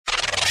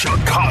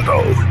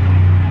Chicago.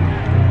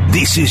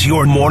 This is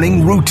your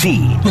morning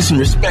routine. Put some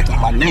respect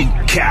on my name.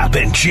 Cap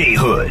and J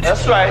Hood.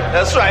 That's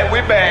right, we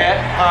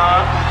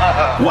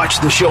bad. Watch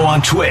the show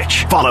on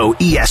Twitch. Follow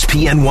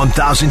ESPN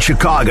 1000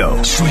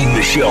 Chicago. Stream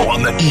the show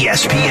on the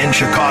ESPN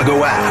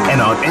Chicago app and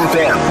on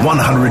FM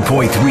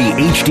 100.3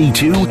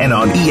 HD2 and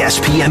on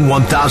ESPN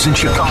 1000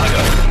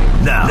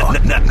 Chicago. Now.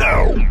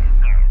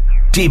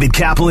 David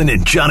Kaplan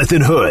and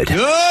Jonathan Hood.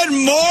 Good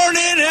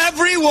morning,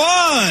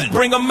 everyone.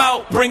 Bring them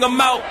out. Woo! Bring them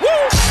out.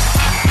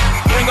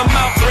 Bring them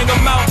out. Bring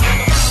them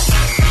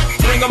out.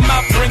 Bring them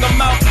out. Bring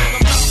them out.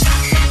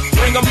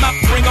 Bring them out.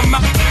 Bring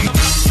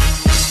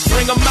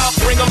them out.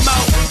 Bring them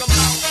out.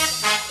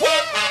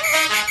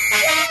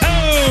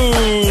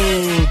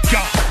 Oh,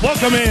 God.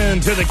 Welcome in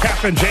to the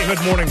Cap and J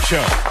Hood Morning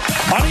Show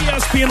on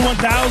ESPN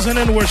 1000,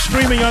 and we're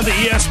streaming on the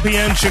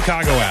ESPN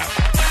Chicago app.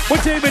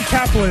 With David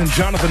Kaplan and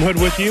Jonathan Hood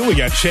with you. We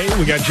got Shay,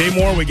 we got Jay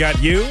Moore, we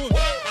got you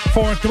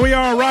for a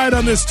 3-hour ride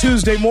on this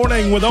Tuesday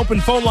morning with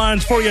open phone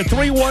lines for you.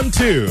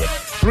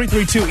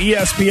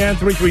 312-332-ESPN,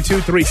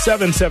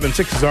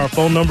 332-3776 is our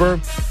phone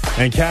number.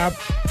 And Cap,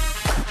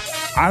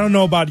 I don't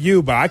know about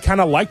you, but I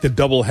kind of like the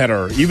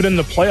doubleheader. Even in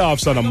the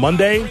playoffs on a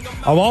Monday,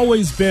 I've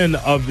always been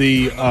of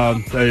the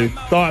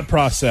thought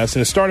process,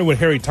 and it started with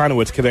Harry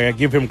Tynowitz, because I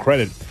give him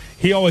credit.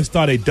 He always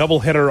thought a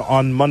doubleheader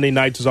on Monday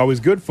nights was always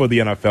good for the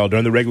NFL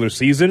during the regular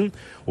season.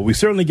 Well, we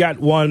certainly got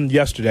one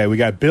yesterday. We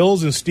got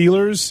Bills and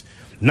Steelers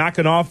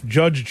knocking off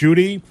Judge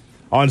Judy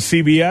on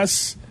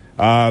CBS.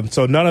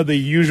 So none of the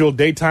usual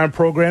daytime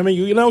programming.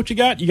 You know what you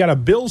got? You got a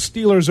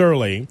Bills-Steelers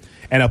early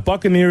and a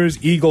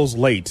Buccaneers-Eagles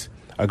late.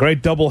 A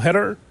great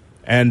doubleheader,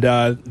 and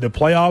the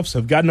playoffs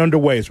have gotten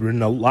underway. It's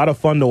been a lot of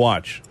fun to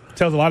watch.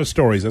 Tells a lot of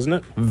stories, doesn't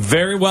it?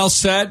 Very well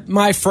said,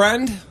 my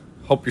friend.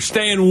 Hope you're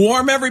staying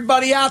warm,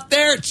 everybody out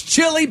there. It's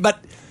chilly, but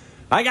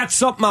I got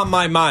something on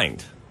my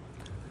mind.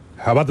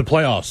 How about the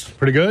playoffs?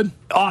 Pretty good?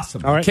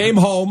 Awesome. All right. Came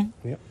home.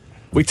 Yep.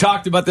 We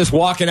talked about this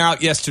walking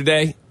out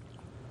yesterday.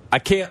 I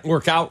can't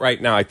work out right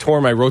now. I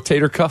tore my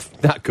rotator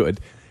cuff. Not good.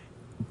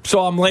 So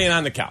I'm laying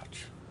on the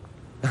couch.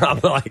 I'm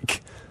like,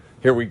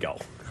 here we go.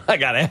 I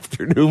got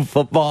afternoon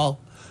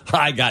football.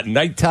 I got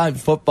nighttime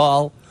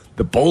football.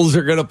 The Bulls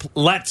are going to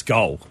let's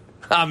go.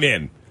 I'm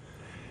in.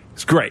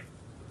 It's great.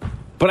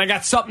 But I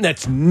got something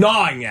that's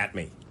gnawing at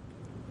me.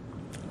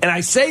 And I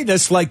say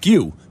this like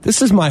you.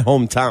 This is my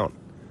hometown.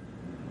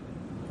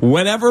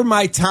 Whenever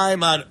my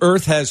time on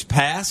earth has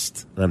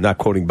passed, and I'm not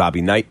quoting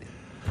Bobby Knight,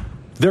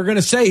 they're going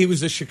to say he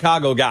was a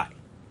Chicago guy.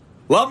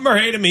 Love him or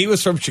hate him, he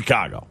was from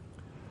Chicago.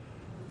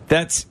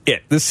 That's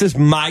it. This is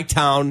my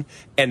town,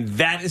 and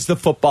that is the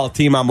football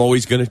team I'm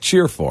always going to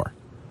cheer for.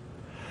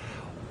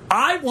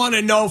 I want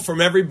to know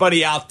from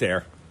everybody out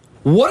there,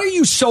 what are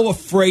you so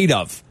afraid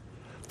of?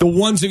 The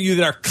ones of you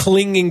that are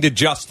clinging to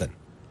Justin.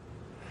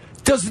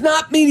 Does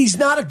not mean he's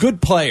not a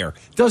good player.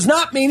 Does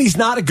not mean he's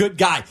not a good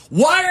guy.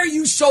 Why are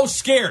you so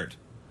scared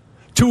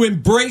to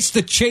embrace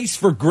the chase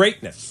for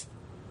greatness?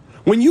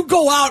 When you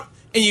go out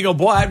and you go,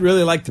 boy, I'd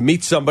really like to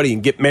meet somebody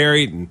and get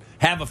married and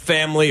have a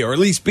family or at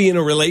least be in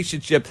a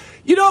relationship,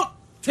 you don't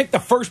take the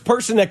first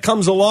person that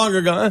comes along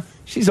or go,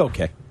 she's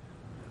okay.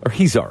 Or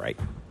he's all right.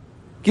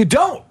 You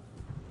don't.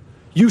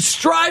 You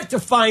strive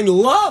to find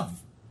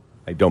love.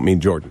 I don't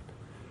mean Jordan.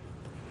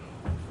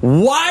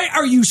 Why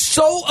are you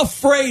so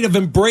afraid of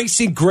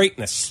embracing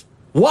greatness?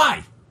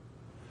 Why?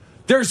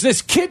 There's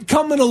this kid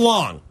coming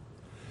along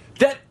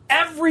that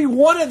every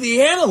one of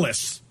the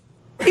analysts,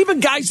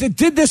 even guys that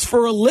did this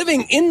for a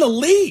living in the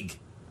league,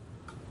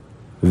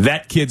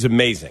 that kid's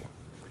amazing.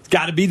 It's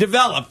got to be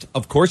developed.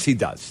 Of course he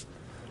does.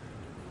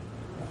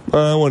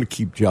 I want to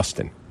keep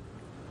Justin.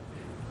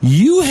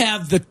 You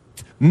have the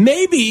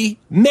maybe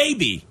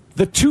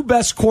the two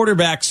best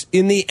quarterbacks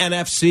in the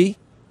NFC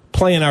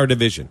playing our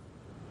division.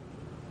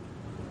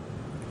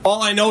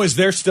 All I know is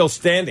they're still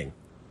standing.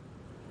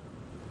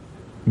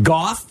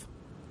 Goff,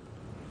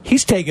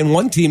 he's taken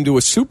one team to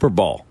a Super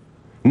Bowl.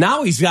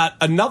 Now he's got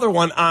another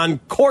one on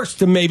course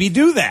to maybe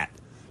do that.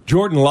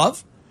 Jordan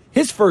Love,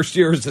 his first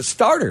year as a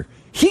starter.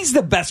 He's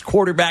the best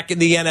quarterback in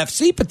the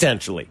NFC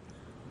potentially.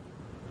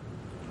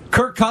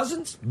 Kirk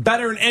Cousins,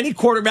 better than any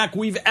quarterback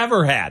we've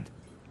ever had.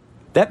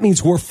 That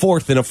means we're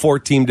fourth in a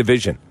 4-team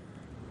division.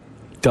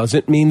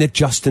 Doesn't mean that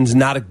Justin's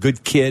not a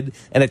good kid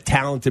and a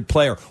talented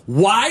player.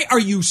 Why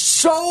are you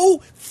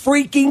so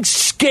freaking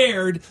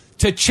scared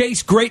to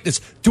chase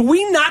greatness? Do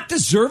we not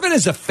deserve it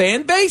as a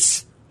fan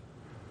base?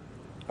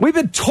 We've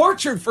been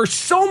tortured for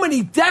so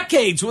many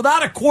decades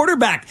without a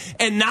quarterback,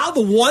 and now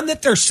the one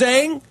that they're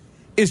saying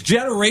is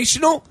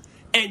generational,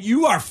 and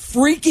you are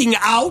freaking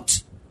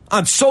out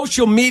on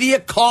social media,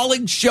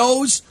 calling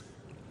shows.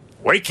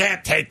 We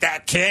can't take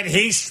that kid.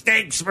 He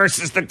stinks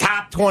versus the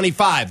top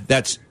 25.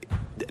 That's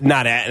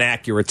not an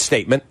accurate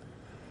statement.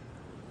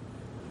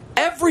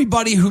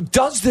 Everybody who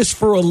does this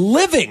for a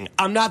living,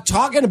 I'm not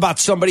talking about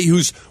somebody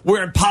who's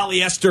wearing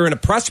polyester in a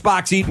press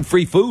box eating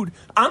free food.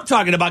 I'm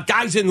talking about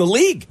guys in the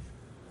league.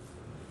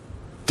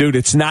 Dude,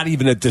 it's not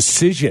even a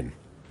decision.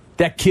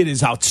 That kid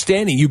is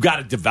outstanding. You got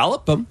to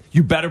develop him.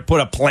 You better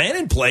put a plan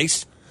in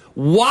place.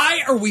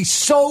 Why are we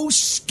so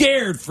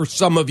scared for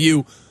some of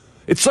you?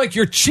 It's like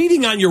you're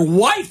cheating on your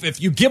wife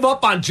if you give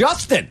up on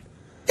Justin.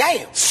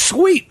 Damn.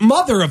 Sweet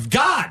mother of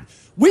God.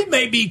 We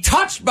may be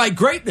touched by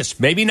greatness.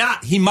 Maybe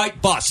not. He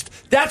might bust.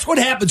 That's what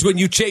happens when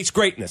you chase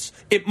greatness.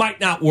 It might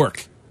not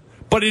work.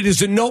 But it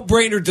is a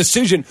no-brainer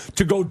decision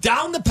to go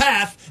down the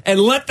path and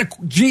let the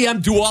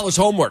GM do all his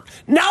homework.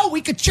 No,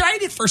 we could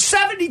trade it for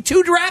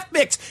 72 draft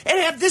picks and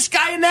have this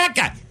guy and that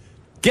guy.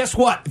 Guess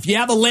what? If you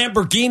have a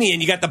Lamborghini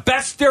and you got the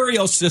best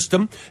stereo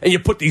system and you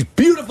put these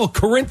beautiful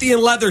Corinthian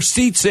leather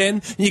seats in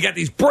and you got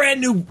these brand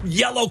new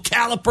yellow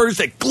calipers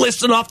that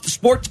glisten off the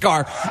sports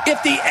car,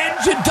 if the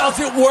engine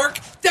doesn't work,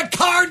 the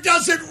car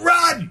doesn't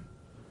run.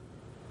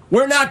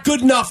 We're not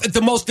good enough at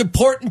the most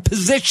important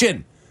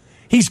position.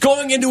 He's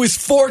going into his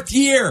 4th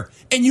year,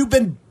 and you've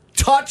been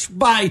touched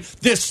by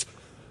this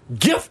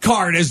gift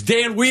card, as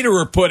Dan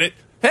Wiederer put it.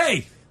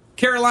 Hey,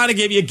 Carolina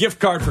gave you a gift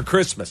card for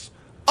Christmas.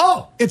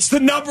 Oh, it's the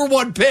number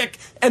 1 pick,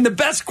 and the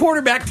best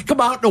quarterback to come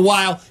out in a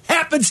while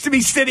happens to be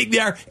sitting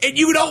there, and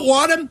you don't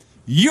want him?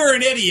 You're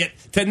an idiot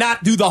to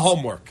not do the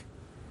homework.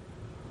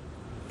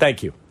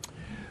 Thank you.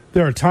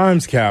 There are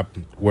times, Cap,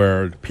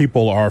 where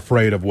people are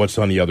afraid of what's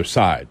on the other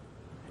side.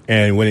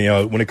 And when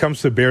it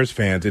comes to Bears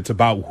fans, it's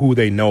about who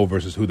they know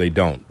versus who they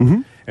don't.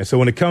 Mm-hmm. And so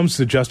when it comes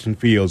to Justin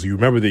Fields, you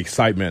remember the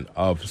excitement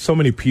of so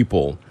many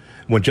people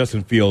when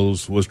Justin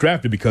Fields was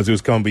drafted because it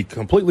was going to be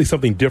completely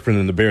something different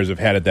than the Bears have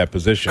had at that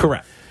position.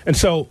 Correct. And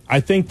so I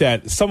think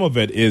that some of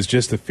it is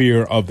just the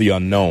fear of the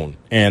unknown.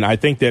 And I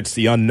think that's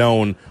the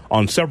unknown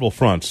on several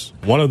fronts.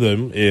 One of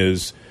them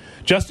is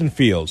Justin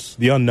Fields,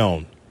 the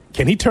unknown.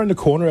 Can he turn the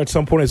corner at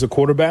some point as a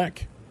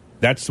quarterback?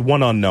 That's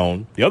one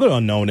unknown. The other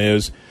unknown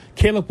is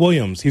Caleb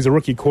Williams. He's a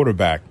rookie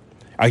quarterback.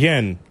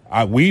 Again,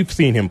 we've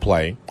seen him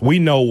play. We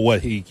know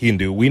what he can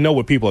do. We know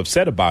what people have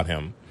said about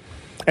him.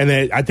 And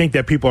then I think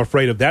that people are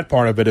afraid of that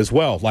part of it as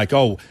well. Like,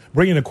 oh,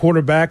 bringing a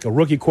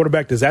rookie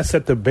quarterback, does that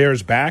set the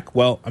Bears back?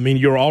 Well, I mean,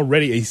 you're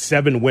already a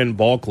 7-win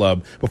ball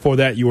club. Before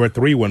that, you were a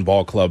 3-win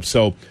ball club.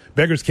 So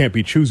beggars can't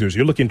be choosers.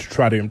 You're looking to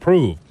try to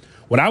improve.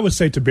 What I would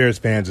say to Bears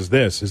fans is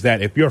this, is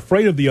that if you're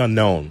afraid of the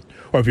unknown,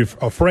 or if you're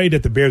afraid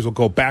that the Bears will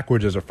go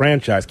backwards as a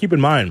franchise, keep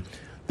in mind,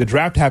 the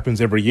draft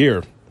happens every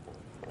year.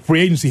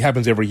 Free agency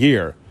happens every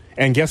year.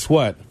 And guess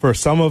what? For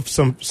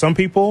some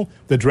people,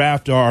 the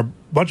draft are a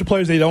bunch of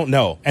players they don't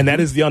know, and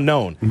that is the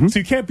unknown. Mm-hmm. So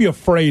you can't be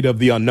afraid of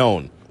the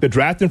unknown. The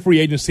draft and free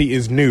agency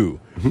is new,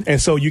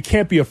 and so you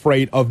can't be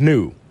afraid of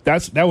new.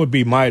 That would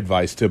be my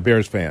advice to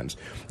Bears fans.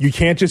 You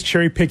can't just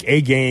cherry pick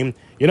a game.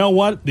 You know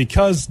what?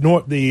 Because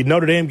the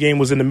Notre Dame game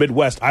was in the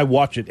Midwest, I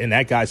watched it, and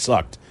that guy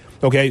sucked.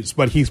 Okay,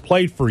 but he's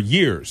played for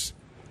years.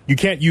 You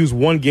can't use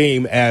one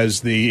game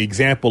as the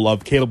example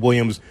of Caleb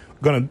Williams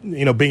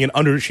being an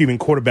underachieving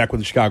quarterback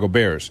with the Chicago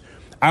Bears.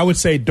 I would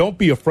say don't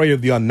be afraid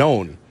of the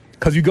unknown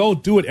because you go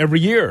do it every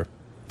year.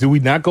 Do we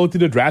not go through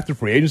the draft and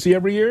free agency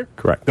every year?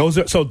 Correct.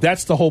 So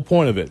that's the whole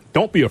point of it.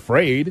 Don't be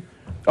afraid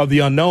of the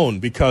unknown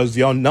because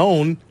the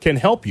unknown can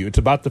help you. It's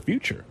about the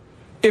future.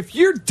 If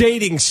you're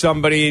dating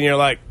somebody and you're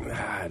like,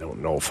 I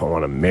don't know if I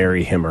want to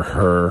marry him or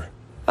her.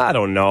 I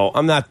don't know.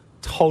 I'm not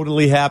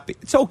totally happy.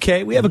 It's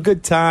okay. We have a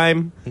good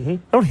time. Mm-hmm. I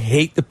don't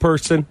hate the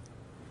person.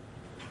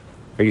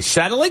 Are you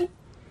settling?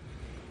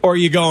 Or are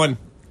you going,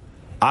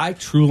 I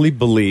truly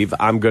believe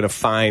I'm going to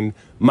find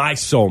my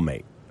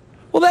soulmate?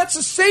 Well, that's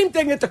the same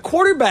thing at the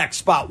quarterback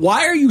spot.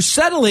 Why are you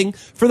settling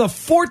for the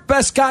 4th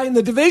best guy in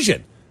the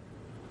division?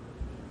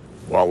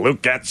 Well,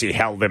 Luke Getsy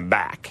held him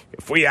back.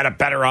 If we had a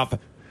better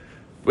offense,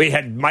 we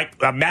had Matt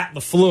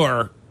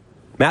LaFleur.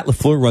 Matt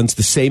LaFleur runs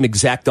the same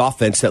exact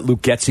offense that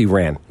Luke Getsy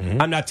ran.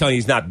 Mm-hmm. I'm not telling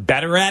you he's not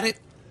better at it,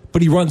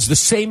 but he runs the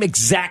same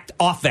exact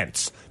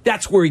offense.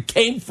 That's where he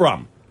came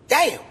from.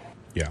 Damn.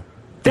 Yeah.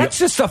 That's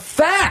just a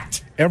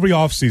fact. Every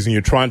offseason,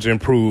 you're trying to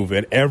improve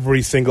at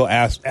every single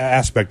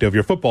aspect of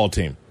your football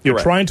team. You're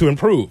Correct. trying to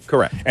improve.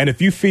 Correct. And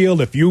if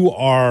you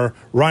are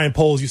Ryan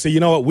Poles, you say, you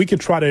know what, we could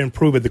try to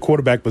improve at the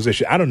quarterback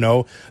position. I don't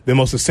know, the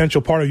most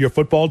essential part of your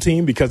football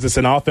team because it's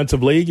an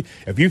offensive league.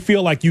 If you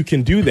feel like you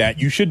can do that,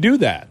 you should do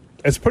that.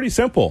 It's pretty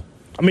simple.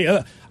 I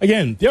mean,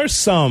 again, there's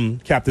some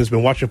captains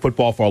been watching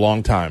football for a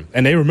long time,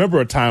 and they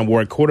remember a time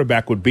where a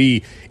quarterback would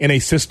be in a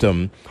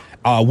system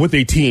with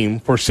a team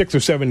for 6 or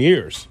 7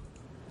 years.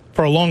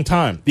 For a long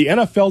time. The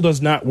NFL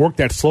does not work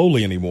that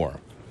slowly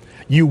anymore.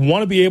 You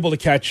want to be able to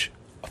catch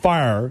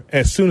fire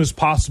as soon as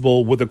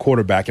possible with a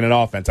quarterback in an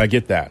offense. I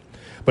get that.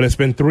 But it's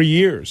been 3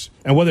 years.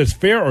 And whether it's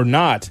fair or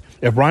not,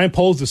 if Ryan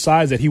Poles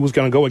decides that he was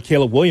going to go with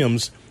Caleb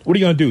Williams, what are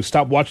you going to do?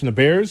 Stop watching the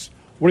Bears?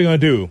 What are you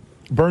going to do?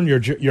 Burn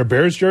your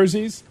Bears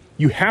jerseys?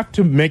 You have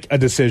to make a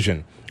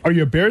decision. Are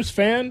you a Bears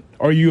fan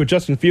or are you a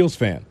Justin Fields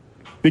fan?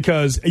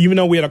 Because even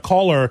though we had a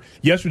caller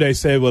yesterday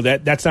say, well,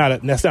 that's not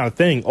a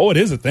thing. Oh, it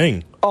is a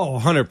thing. Oh,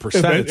 100%.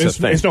 It's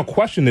a thing. It's no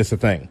question it's a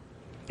thing.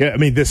 Yeah, I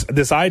mean,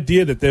 this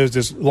idea that there's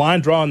this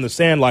line drawn in the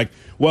sand like,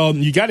 well,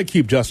 you got to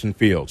keep Justin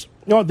Fields.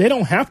 No, they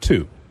don't have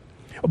to.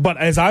 But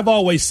as I've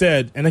always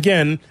said, and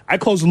again, I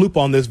close the loop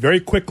on this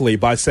very quickly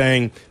by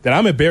saying that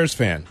I'm a Bears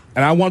fan,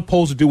 and I want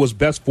Poles to do what's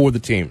best for the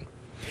team.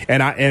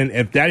 And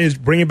if that is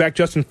bringing back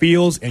Justin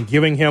Fields and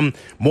giving him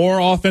more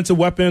offensive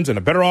weapons and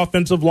a better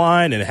offensive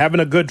line and having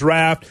a good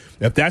draft,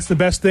 if that's the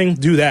best thing,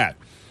 do that.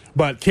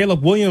 But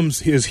Caleb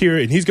Williams is here,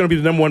 and he's going to be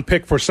the number one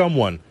pick for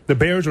someone, the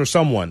Bears or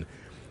someone.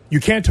 You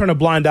can't turn a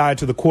blind eye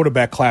to the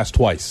quarterback class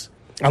twice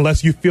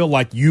unless you feel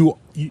like you're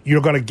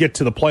going to get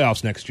to the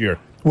playoffs next year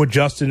with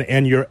Justin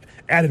and your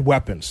added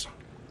weapons.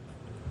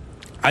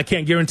 I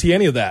can't guarantee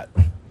any of that.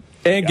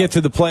 And get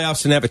to the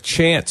playoffs and have a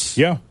chance.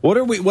 Yeah. What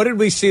did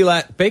we see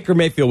last? Baker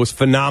Mayfield was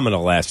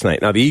phenomenal last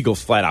night. Now, the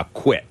Eagles flat out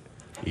quit.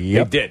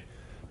 Yep. They did.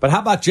 But how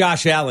about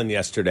Josh Allen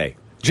yesterday?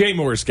 Jay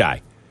Moore's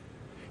guy.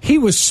 He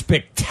was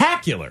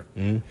spectacular.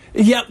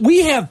 Yet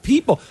we have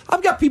people.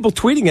 I've got people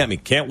tweeting at me.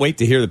 Can't wait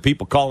to hear the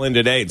people call in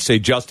today and say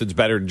Justin's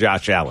better than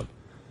Josh Allen.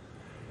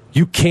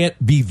 You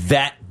can't be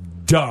that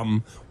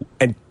dumb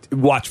and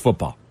watch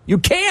football. You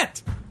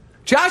can't.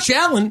 Josh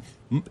Allen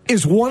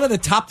is one of the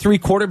top 3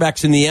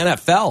 quarterbacks in the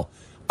NFL.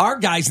 Our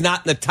guy's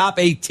not in the top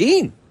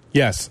 18.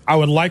 Yes, I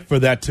would like for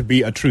that to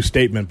be a true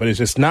statement, but it's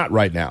just not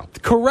right now.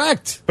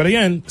 Correct. But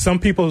again, some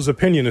people's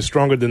opinion is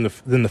stronger than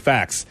the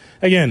facts.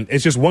 Again,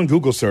 it's just one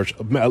Google search.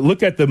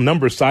 Look at the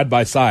numbers side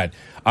by side.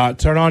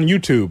 Turn on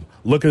YouTube.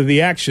 Look at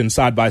the action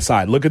side by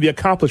side. Look at the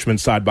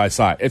accomplishments side by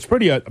side. It's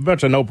pretty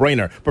much a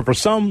no-brainer, but for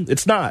some,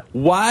 it's not.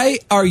 Why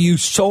are you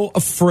so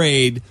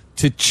afraid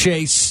to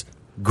chase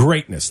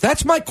greatness?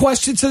 That's my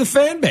question to the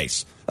fan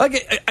base.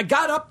 Like, I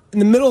got up in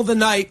the middle of the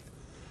night,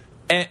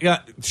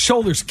 and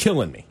shoulders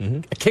killing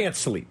me. I can't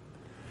sleep.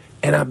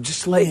 And I'm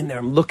just laying there.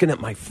 I'm looking at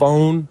my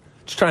phone,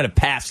 just trying to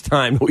pass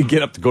time when we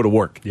get up to go to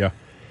work. Yeah.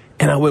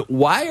 And I went,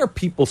 why are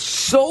people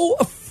so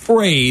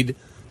afraid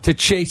to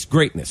chase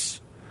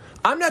greatness?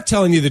 I'm not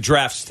telling you the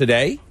draft's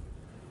today.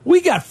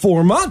 We got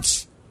 4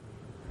 months.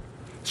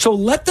 So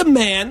let the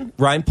man,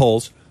 Ryan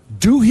Poles,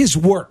 do his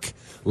work.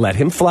 Let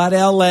him fly to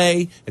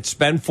L.A. and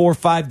spend 4 or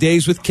 5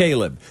 days with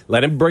Caleb.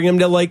 Let him bring him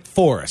to Lake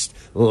Forest.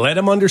 Let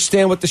him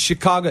understand what the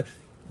Chicago...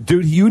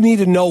 Dude, you need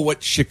to know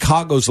what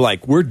Chicago's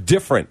like. We're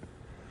different.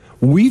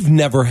 We've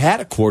never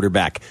had a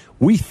quarterback.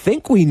 We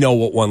think we know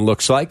what one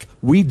looks like.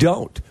 We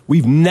don't.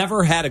 We've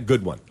never had a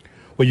good one.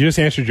 Well, you just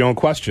answered your own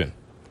question.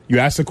 You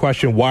asked the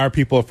question, why are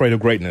people afraid of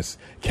greatness?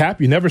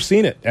 Cap, you've never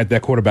seen it at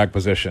that quarterback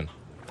position.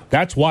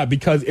 That's why,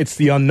 because it's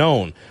the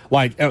unknown.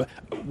 Like,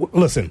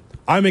 listen,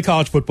 I'm a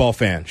college football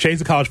fan.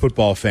 Shay's a college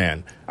football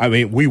fan. I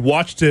mean, we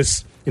watch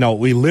this...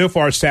 we live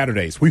for our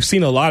Saturdays. We've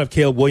seen a lot of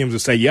Caleb Williams that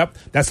say, yep,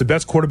 that's the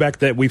best quarterback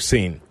that we've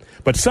seen.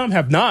 But some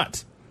have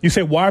not. You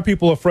say, why are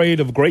people afraid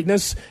of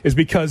greatness? Is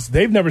because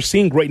they've never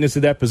seen greatness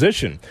at that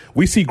position.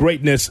 We see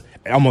greatness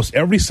almost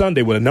every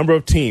Sunday with a number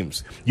of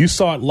teams. You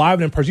saw it live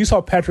and in person. You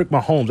saw Patrick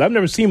Mahomes. I've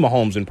never seen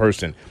Mahomes in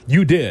person.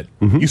 You did.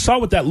 You saw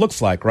what that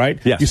looks like, right?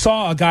 Yes. You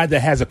saw a guy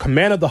that has a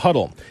command of the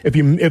huddle.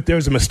 If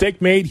there's a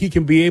mistake made, he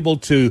can be able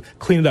to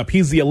clean it up.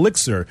 He's the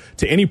elixir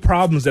to any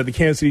problems that the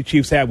Kansas City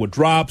Chiefs have with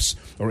drops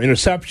or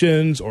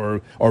interceptions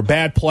or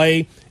bad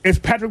play. It's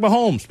Patrick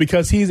Mahomes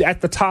because he's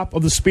at the top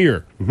of the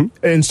spear.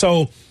 And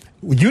so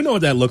you know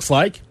what that looks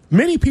like.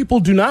 Many people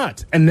do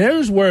not. And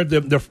there's where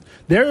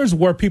there's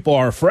where people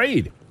are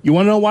afraid. You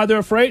want to know why they're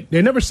afraid?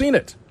 They've never seen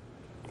it.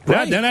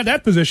 Right. Then at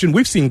that position,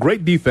 we've seen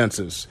great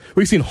defenses.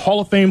 We've seen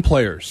Hall of Fame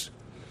players.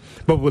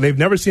 But what they've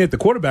never seen at the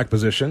quarterback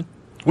position.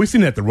 We've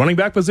seen it at the running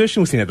back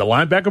position. We've seen it at the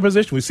linebacker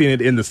position. We've seen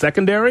it in the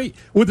secondary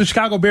with the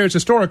Chicago Bears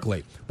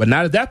historically. But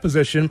not at that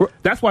position.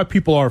 That's why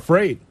people are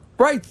afraid.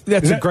 Right.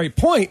 That's a great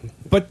point.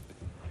 But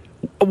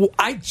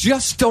I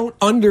just don't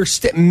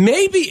understand.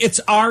 Maybe it's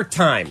our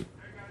time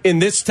in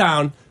this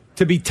town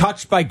to be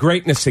touched by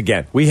greatness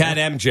again. We had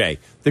MJ,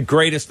 the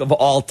greatest of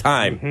all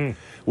time.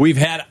 We've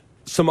had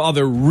some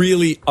other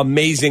really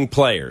amazing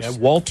players. And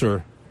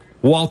Walter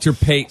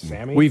Payton.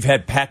 Sammy. We've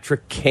had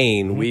Patrick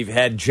Kane. We've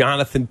had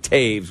Jonathan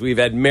Taves. We've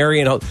had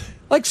Marion.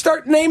 Like,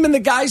 start naming the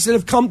guys that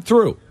have come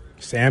through.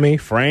 Sammy,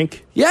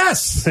 Frank.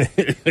 Yes.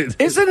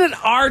 Isn't it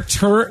our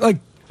turn? Like,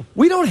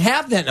 we don't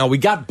have that now. We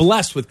got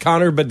blessed with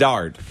Connor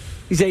Bedard.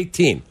 He's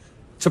 18.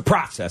 It's a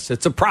process,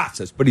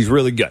 but he's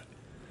really good.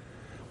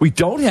 We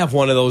don't have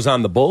one of those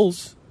on the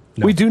Bulls.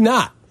 No. We do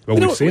not. But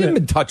we've seen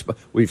it.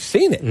 We've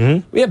seen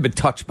it. We haven't been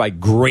touched by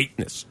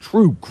greatness,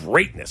 true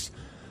greatness.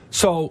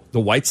 So the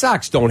White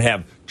Sox don't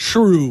have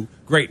true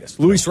greatness.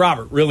 Luis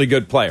Robert, really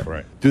good player.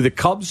 Right. Do the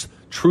Cubs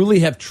truly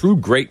have true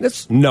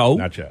greatness? No.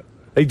 Not yet.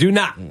 They do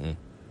not.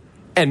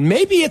 And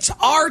maybe it's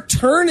our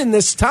turn in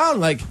this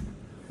town. Like,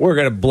 we're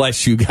going to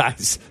bless you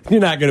guys.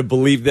 You're not going to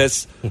believe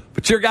this.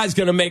 But your guy's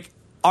going to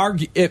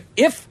argue.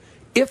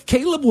 If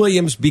Caleb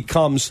Williams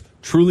becomes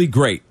truly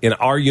great in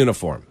our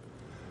uniform,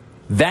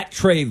 that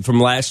trade from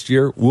last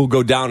year will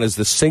go down as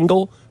the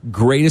single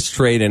greatest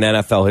trade in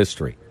NFL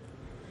history.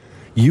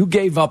 You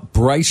gave up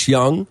Bryce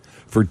Young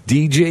for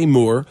DJ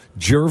Moore,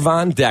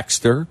 Jervon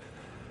Dexter,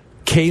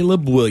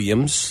 Caleb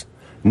Williams,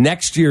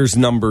 next year's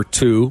number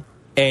 2,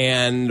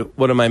 and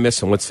what am I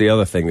missing? What's the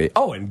other thing?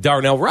 And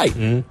Darnell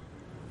Wright.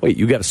 Wait,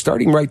 you got a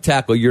starting right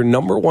tackle, your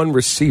number 1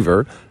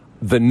 receiver,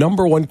 the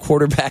number 1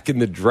 quarterback in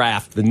the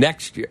draft the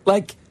next year.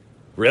 Like,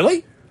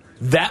 really?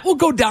 That will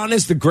go down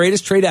as the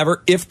greatest trade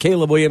ever if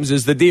Caleb Williams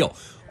is the deal.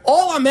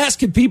 All I'm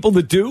asking people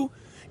to do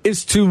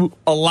is to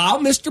allow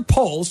Mr.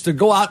 Poles to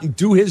go out and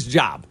do his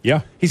job.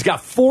 Yeah. He's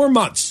got 4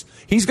 months.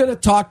 He's going to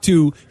talk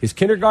to his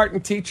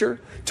kindergarten teacher,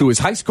 to his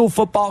high school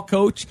football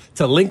coach,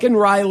 to Lincoln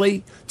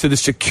Riley, to the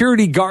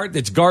security guard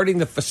that's guarding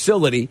the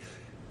facility.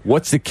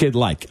 What's the kid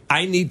like?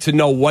 I need to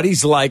know what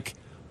he's like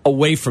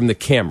away from the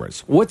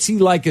cameras. What's he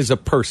like as a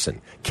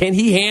person? Can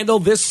he handle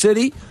this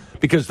city?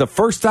 Because the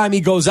first time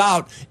he goes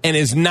out and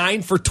is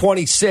 9 for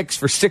 26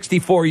 for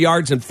 64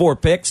 yards and 4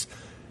 picks,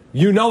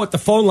 you know what the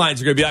phone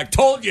lines are going to be like.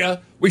 Told you,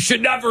 we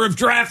should never have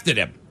drafted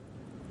him.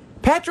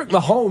 Patrick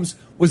Mahomes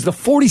was the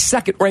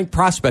 42nd ranked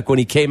prospect when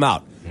he came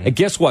out. And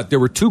guess what? There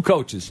were 2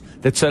 coaches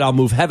that said, I'll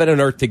move heaven and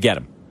earth to get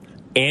him.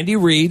 Andy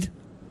Reid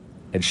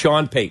and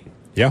Sean Payton.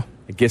 Yeah.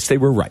 I guess they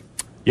were right.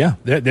 Yeah,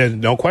 there's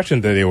no question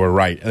that they were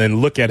right. And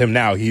then look at him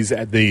now. He's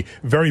at the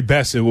very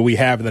best of what we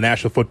have in the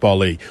National Football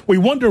League. We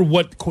wonder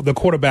what the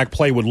quarterback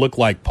play would look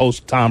like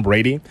post-Tom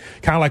Brady,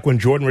 kind of like when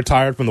Jordan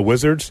retired from the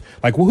Wizards.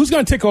 Like, well, who's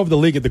going to take over the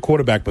league at the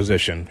quarterback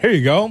position? Here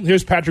you go.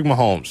 Here's Patrick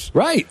Mahomes.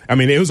 Right. I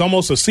mean, it was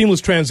almost a seamless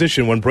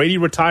transition. When Brady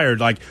retired,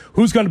 like,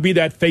 who's going to be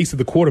that face of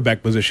the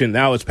quarterback position?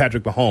 Now it's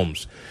Patrick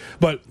Mahomes.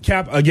 But,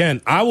 Cap,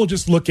 again, I will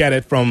just look at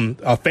it from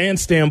a fan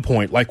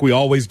standpoint like we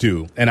always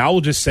do. And I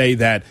will just say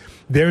that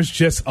there's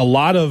just a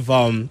lot of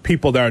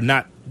people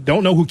that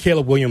don't know who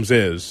Caleb Williams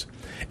is,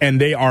 and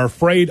they are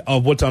afraid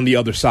of what's on the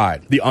other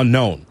side, the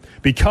unknown,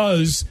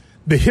 because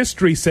the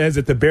history says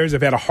that the Bears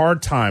have had a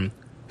hard time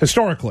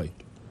historically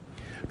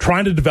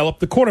trying to develop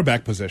the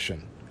quarterback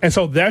position. And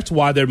so that's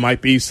why there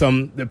might be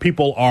that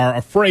people are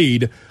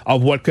afraid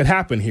of what could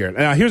happen here.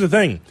 Now, here's the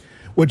thing.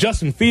 With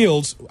Justin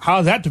Fields,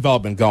 how's that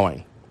development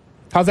going?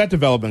 How's that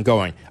development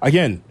going?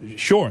 Again,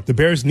 sure, the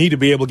Bears need to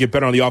be able to get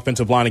better on the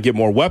offensive line and get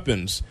more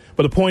weapons.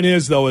 But the point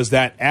is, though, is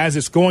that as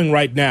it's going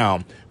right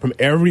now, from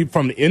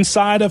the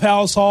inside of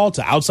House Hall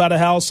to outside of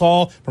House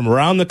Hall, from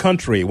around the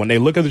country, when they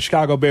look at the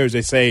Chicago Bears,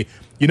 they say,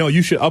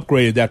 you should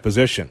upgrade that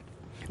position.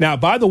 Now,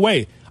 by the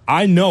way,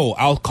 I know,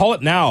 I'll call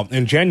it now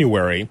in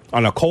January,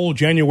 on a cold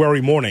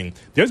January morning,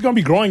 there's going to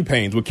be growing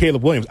pains with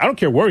Caleb Williams. I don't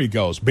care where he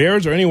goes,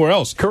 Bears or anywhere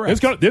else. Correct.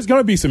 There's going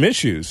to be some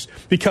issues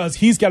because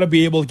he's got to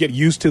be able to get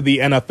used to the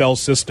NFL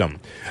system.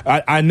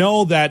 I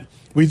know that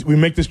we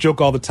make this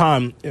joke all the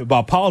time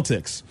about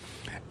politics.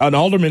 An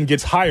alderman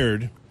gets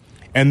hired,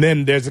 and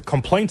then there's a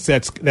complaint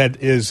that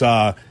is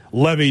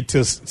levied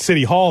to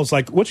City Hall. It's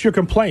like, what's your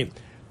complaint?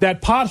 That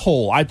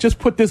pothole. I just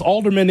put this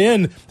alderman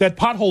in. That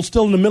pothole's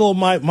still in the middle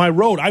of my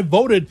road. I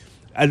voted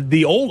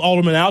the old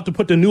alderman out to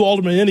put the new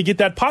alderman in to get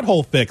that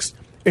pothole fixed.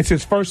 It's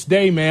his first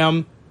day,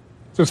 ma'am.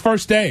 It's his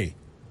first day.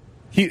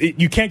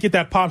 You can't get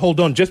that pothole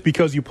done just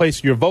because you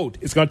place your vote.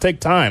 It's going to take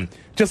time,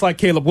 just like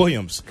Caleb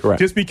Williams. Correct.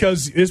 Just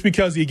because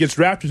he gets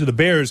drafted to the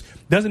Bears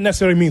doesn't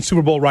necessarily mean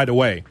Super Bowl right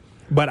away.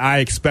 But I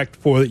expect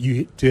for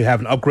you to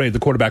have an upgrade at the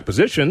quarterback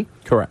position.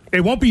 Correct.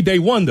 It won't be day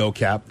one, though,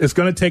 Cap. It's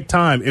going to take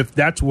time if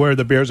that's where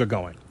the Bears are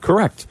going.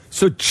 Correct.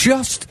 So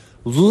just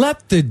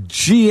let the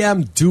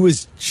GM do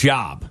his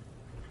job.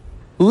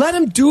 Let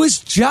him do his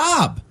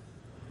job.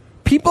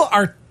 People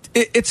are,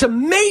 it's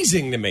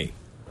amazing to me.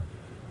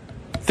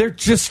 They're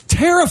just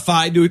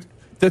terrified.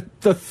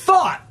 The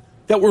thought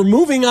that we're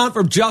moving on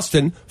from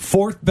Justin,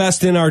 4th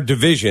best in our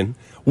division.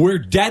 We're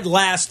dead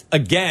last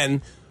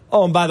again.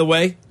 Oh, and by the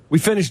way, we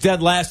finished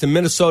dead last, and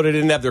Minnesota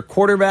didn't have their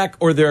quarterback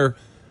or their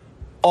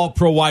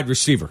all-pro wide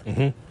receiver.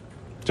 Mm-hmm.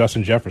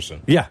 Justin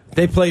Jefferson. Yeah.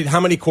 They played how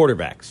many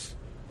quarterbacks?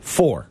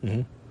 4.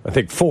 Mm-hmm. I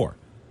think 4.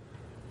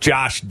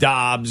 Josh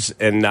Dobbs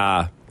and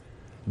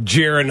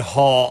Jaron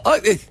Hall.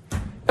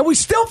 And we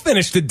still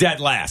finished the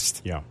dead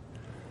last. Yeah.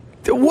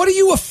 What are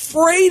you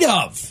afraid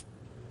of?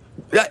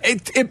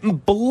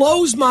 It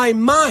blows my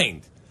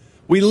mind.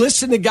 We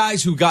listen to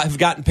guys who have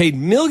gotten paid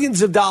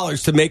millions of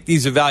dollars to make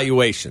these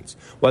evaluations,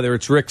 whether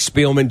it's Rick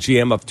Spielman,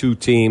 GM of 2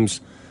 teams.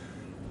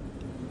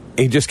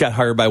 He just got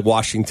hired by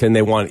Washington.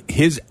 They want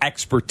his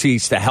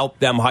expertise to help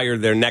them hire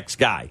their next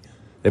guy.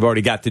 They've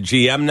already got the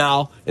GM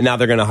now, and now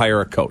they're going to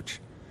hire a coach.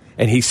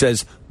 And he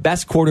says,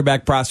 best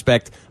quarterback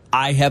prospect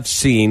I have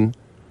seen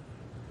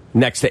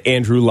next to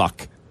Andrew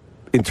Luck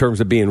in terms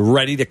of being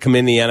ready to come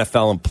in the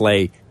NFL and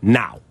play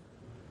now.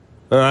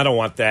 I don't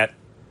want that.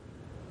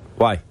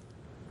 Why?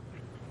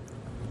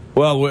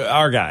 Well,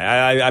 our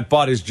guy, I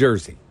bought his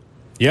jersey.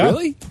 Yeah.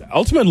 Really?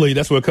 Ultimately,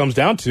 that's what it comes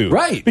down to.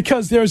 Right.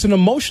 Because there's an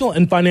emotional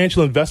and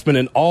financial investment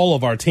in all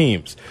of our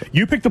teams.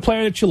 You pick the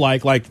player that you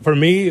like. Like, for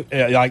me,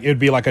 it'd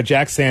be like a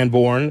Jack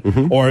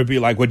Sanborn, or it'd be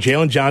like what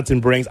Jalen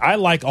Johnson brings. I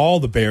like all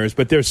the Bears,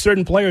 but there's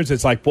certain players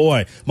that's like,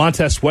 boy,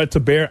 Montez Sweat's a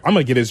Bear. I'm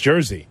going to get his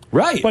jersey.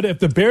 Right. But if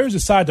the Bears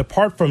decide to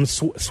part from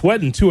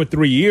Sweat in 2 or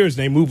 3 years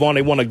and they move on,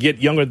 they want to get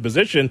younger in the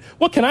position,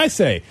 what can I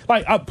say?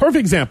 Like, a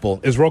perfect example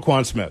is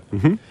Roquan Smith.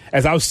 Mm-hmm.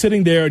 As I was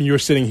sitting there and you were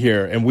sitting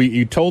here, and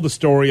you told the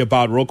story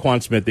about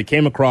Roquan Smith. They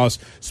came across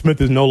Smith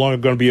is no longer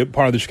going to be a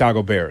part of the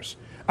Chicago Bears.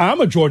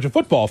 I'm a Georgia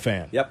football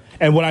fan. Yep.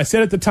 And what I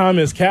said at the time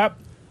is, Cap,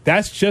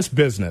 that's just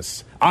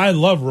business. I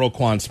love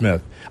Roquan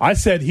Smith. I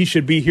said he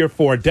should be here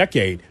for a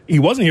decade. He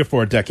wasn't here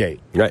for a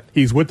decade. Right.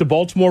 He's with the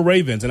Baltimore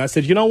Ravens. And I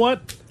said, you know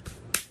what?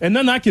 And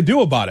nothing I could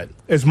do about it.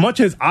 As much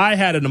as I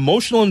had an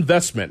emotional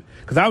investment,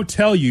 because I would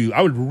tell you,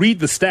 I would read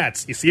the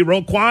stats. You see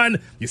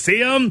Roquan? You see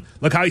him?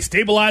 Look how he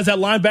stabilized that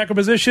linebacker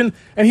position,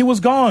 and he was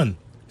gone.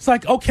 It's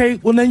like, okay,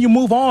 well, then you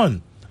move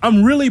on.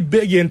 I'm really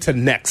big into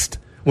next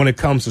when it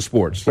comes to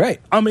sports. Right.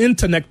 I'm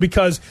into next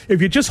because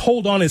if you just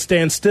hold on and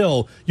stand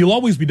still, you'll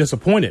always be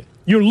disappointed.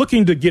 You're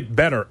looking to get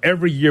better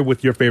every year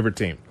with your favorite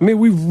team. I mean,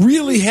 we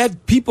really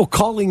had people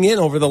calling in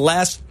over the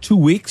last 2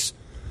 weeks.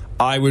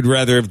 I would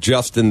rather have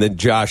Justin than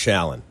Josh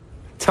Allen.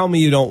 Tell me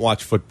you don't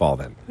watch football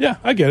then. Yeah,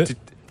 I get it.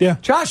 Yeah.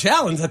 Josh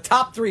Allen's a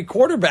top 3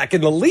 quarterback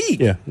in the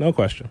league. Yeah, no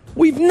question.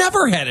 We've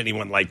never had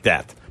anyone like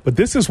that. But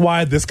this is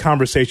why this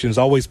conversation is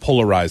always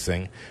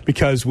polarizing,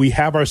 because we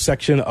have our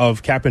section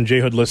of Cap and J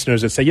Hood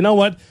listeners that say, you know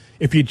what,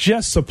 if you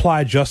just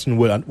supply Justin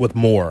with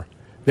more,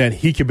 then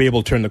he could be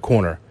able to turn the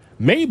corner.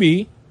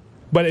 Maybe,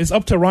 but it's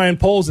up to Ryan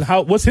Poles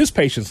and what's his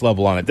patience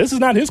level on it. This is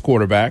not his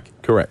quarterback.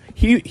 Correct.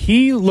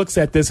 He looks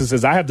at this and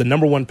says, I have the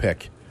number 1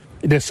 pick.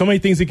 There's so many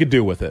things he could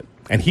do with it.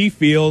 And he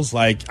feels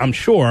like, I'm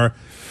sure,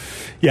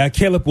 yeah,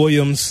 Caleb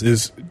Williams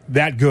is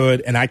that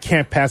good, and I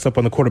can't pass up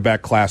on the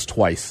quarterback class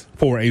twice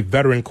for a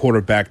veteran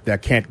quarterback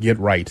that can't get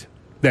right,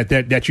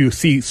 that you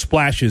see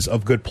splashes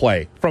of good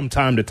play from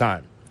time to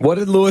time. What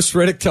did Louis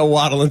Riddick tell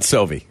Waddle and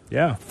Sylvie?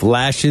 Yeah.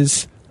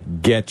 Flashes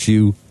get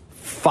you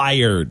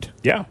fired.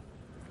 Yeah.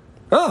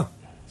 Huh.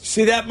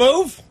 See that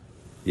move?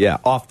 Yeah,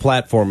 off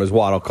platform, as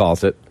Waddle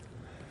calls it.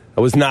 It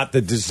was not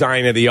the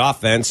design of the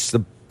offense.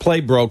 The play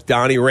broke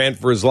down. He ran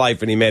for his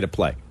life, and he made a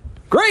play.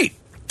 Great.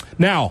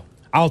 Now,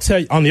 I'll tell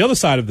you, on the other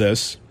side of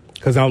this,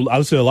 because I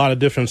listen to a lot of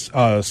different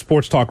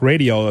sports talk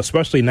radio,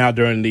 especially now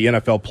during the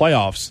NFL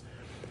playoffs.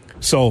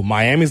 So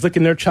Miami's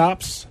licking their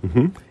chops.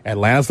 Mm-hmm.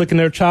 Atlanta's licking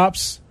their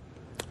chops.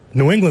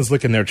 New England's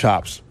licking their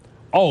chops.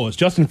 Oh, is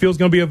Justin Fields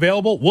going to be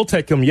available? We'll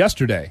take him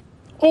yesterday.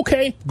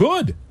 Okay,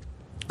 good.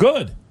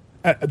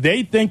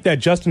 They think that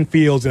Justin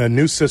Fields in a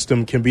new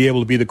system can be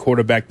able to be the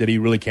quarterback that he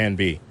really can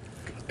be.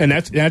 And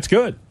that's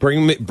good.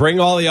 Bring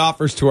all the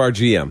offers to our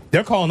GM.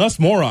 They're calling us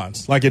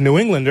morons. Like in New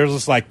England, they're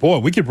just like, boy,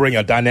 we could bring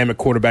a dynamic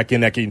quarterback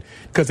in that can,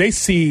 because they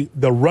see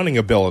the running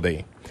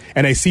ability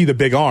and they see the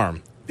big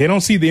arm. They don't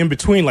see the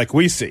in-between like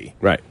we see.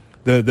 Right.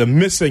 The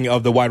missing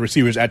of the wide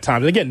receivers at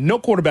times. Again, no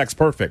quarterback's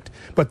perfect.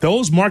 But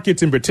those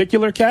markets in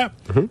particular, Cap,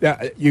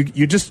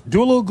 you just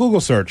do a little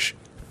Google search.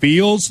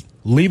 Fields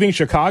leaving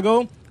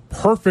Chicago,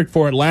 perfect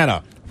for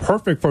Atlanta,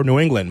 perfect for New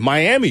England.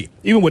 Miami,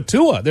 even with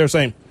Tua, they're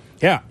saying,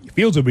 yeah,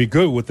 Fields would be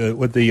good with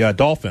the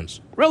Dolphins.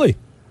 Really?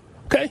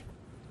 Okay.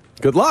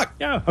 Good luck.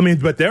 Yeah, I mean,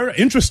 but they're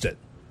interested.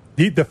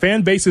 The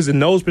fan bases in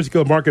those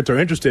particular markets are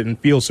interested in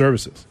field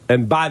services.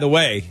 And by the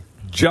way,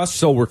 just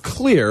so we're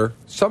clear,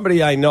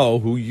 somebody I know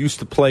who used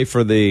to play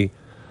for the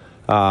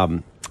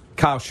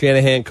Kyle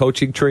Shanahan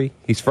coaching tree,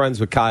 he's friends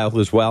with Kyle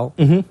as well.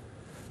 Mm-hmm.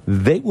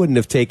 They wouldn't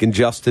have taken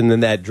Justin in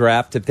that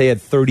draft if they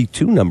had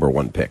 32 number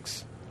 1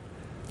 picks.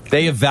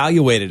 They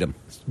evaluated him.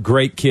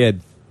 Great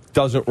kid.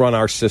 Doesn't run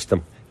our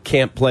system.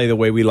 Can't play the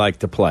way we like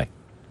to play.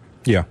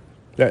 Yeah,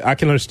 I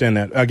can understand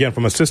that. Again,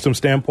 from a system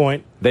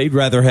standpoint. They'd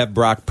rather have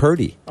Brock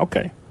Purdy.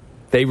 Okay.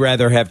 They'd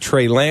rather have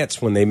Trey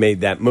Lance when they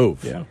made that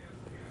move. Yeah.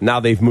 Now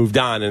they've moved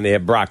on and they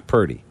have Brock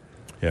Purdy.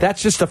 Yeah.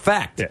 That's just a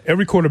fact. Yeah,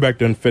 every quarterback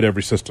doesn't fit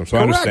every system, so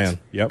Correct. I understand.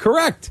 Yep.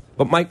 Correct.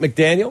 But Mike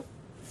McDaniel,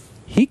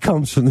 he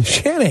comes from the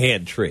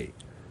Shanahan tree.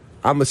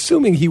 I'm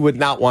assuming he would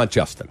not want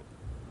Justin.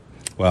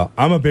 Well,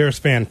 I'm a Bears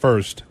fan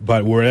first,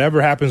 but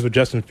whatever happens with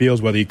Justin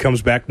Fields, whether he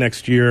comes back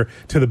next year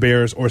to the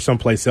Bears or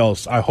someplace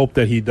else, I hope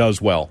that he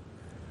does well.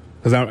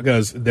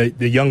 Because the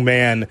young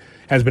man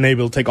has been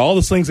able to take all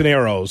the slings and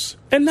arrows,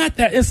 and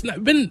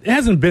it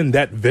hasn't been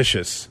that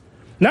vicious.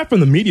 Not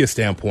from the media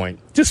standpoint,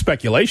 just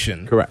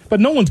speculation. Correct.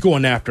 But no one's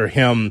going after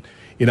him,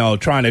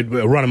 trying to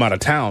run him out of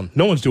town.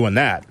 No one's doing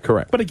that.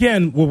 Correct. But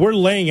again, what we're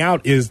laying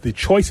out is the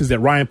choices that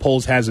Ryan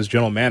Poles has as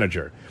general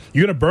manager.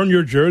 You're going to burn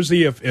your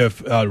jersey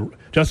if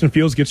Justin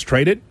Fields gets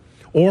traded?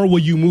 Or will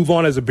you move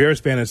on as a Bears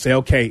fan and say,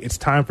 okay, it's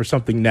time for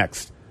something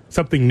next,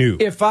 something new?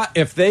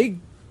 If they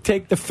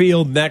take the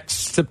field next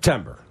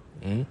September,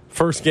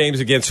 first game's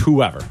against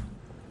whoever,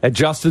 and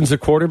Justin's the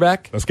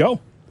quarterback, Let's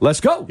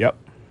go. Yep.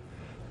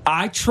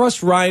 I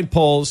trust Ryan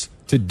Poles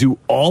to do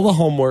all the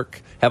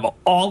homework, have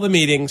all the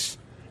meetings,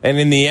 and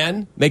in the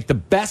end, make the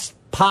best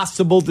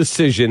possible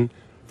decision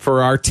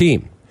for our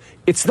team.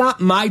 It's not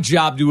my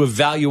job to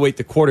evaluate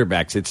the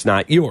quarterbacks. It's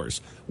not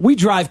yours. We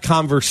drive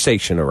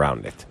conversation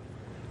around it.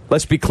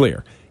 Let's be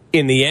clear.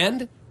 In the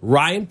end,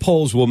 Ryan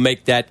Poles will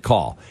make that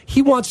call.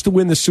 He wants to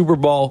win the Super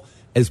Bowl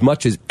as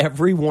much as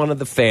every one of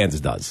the fans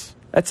does.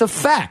 That's a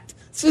fact.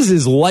 This is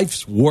his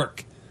life's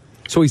work.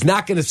 So he's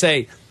not going to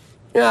say,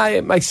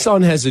 my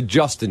son has a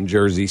Justin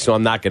jersey, so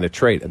I'm not going to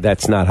trade it.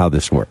 That's not how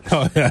this works.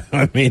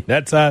 I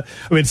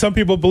mean, some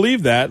people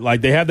believe that.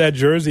 Like, they have that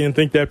jersey and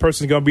think that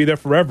person's going to be there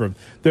forever.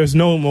 There's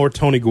no more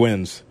Tony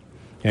Gwynns.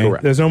 Okay?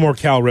 Correct. There's no more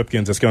Cal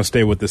Ripkins that's going to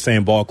stay with the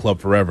same ball club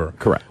forever.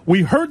 Correct.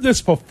 We heard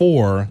this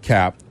before,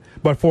 Cap,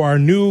 but for our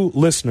new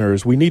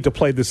listeners, we need to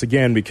play this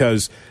again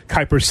because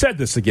Kiper said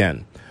this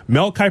again.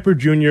 Mel Kiper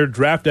Jr.,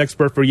 draft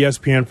expert for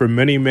ESPN for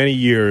many, many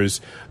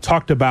years,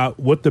 talked about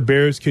what the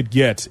Bears could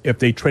get if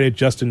they traded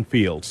Justin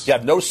Fields. You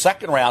have no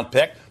second-round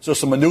pick, so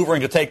some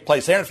maneuvering to take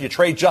place there. And if you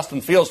trade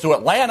Justin Fields to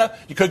Atlanta,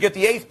 you could get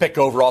the 8th pick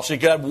overall. So you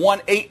could have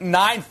 1, 8, and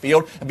 9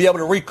 field and be able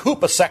to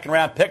recoup a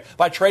second-round pick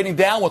by trading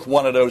down with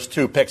one of those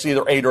 2 picks,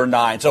 either 8 or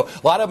 9. So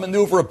a lot of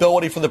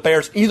maneuverability for the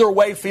Bears either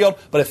way, Field.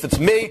 But if it's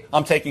me,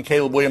 I'm taking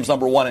Caleb Williams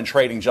number 1 and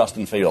trading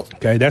Justin Fields.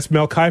 Okay, that's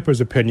Mel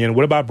Kiper's opinion.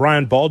 What about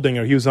Brian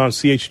Baldinger? He was on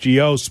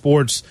CHGO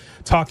Sports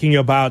talking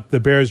about the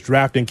Bears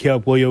drafting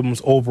Caleb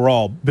Williams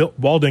overall.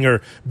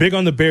 Baldinger, big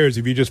on the Bears.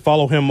 If you just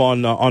follow him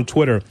on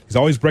Twitter, he's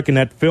always breaking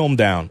that film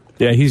down.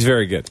 Yeah, he's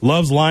very good.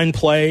 Loves line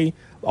play,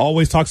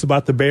 always talks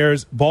about the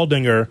Bears.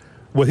 Baldinger,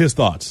 with his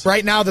thoughts.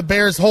 Right now, the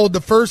Bears hold the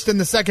 1st and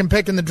the 2nd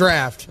pick in the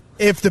draft.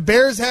 If the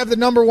Bears have the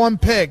number 1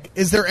 pick,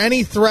 is there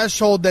any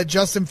threshold that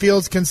Justin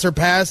Fields can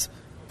surpass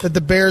that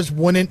the Bears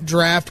wouldn't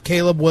draft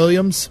Caleb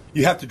Williams?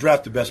 You have to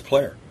draft the best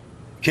player.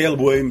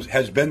 Caleb Williams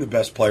has been the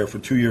best player for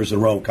 2 years in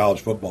a row in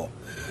college football.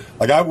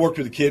 Like, I worked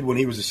with a kid when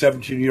he was a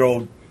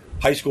 17-year-old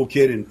high school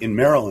kid in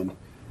Maryland,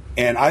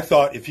 and I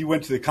thought if he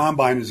went to the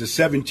combine as a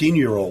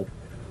 17-year-old,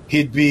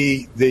 he'd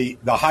be the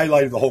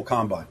highlight of the whole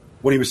combine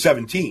when he was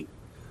 17.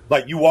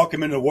 Like, you walk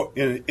him in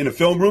a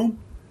film room,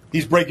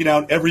 he's breaking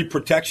down every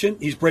protection,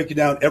 he's breaking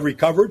down every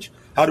coverage,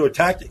 how to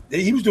attack.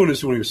 He was doing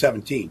this when he was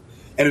 17.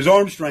 And his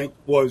arm strength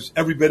was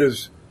every bit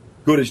as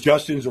good as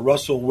Justin's or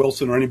Russell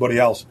Wilson or anybody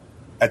else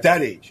at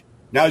that age.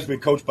 Now he's been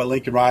coached by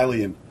Lincoln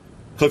Riley and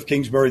Cliff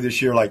Kingsbury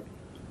this year. Like,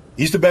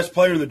 he's the best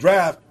player in the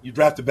draft. You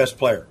draft the best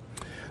player.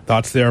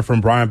 Thoughts there from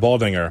Brian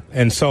Baldinger.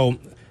 And so,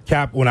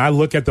 Cap, when I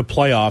look at the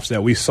playoffs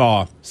that we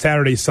saw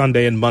Saturday,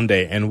 Sunday, and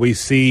Monday, and we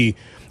see,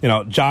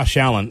 Josh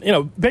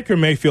Allen, Baker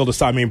Mayfield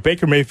aside, I mean,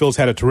 Baker Mayfield's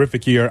had a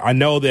terrific year. I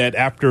know that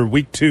after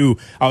week 2,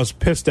 I was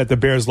pissed that the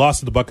Bears lost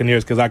to the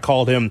Buccaneers because I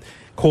called him,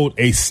 quote,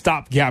 a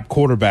stopgap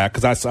quarterback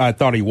because I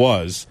thought he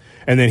was.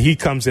 And then he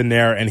comes in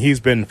there, and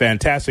he's been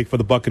fantastic for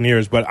the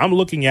Buccaneers. But I'm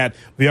looking at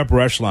the upper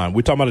echelon.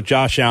 We're talking about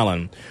Josh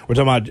Allen. We're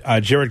talking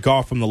about Jared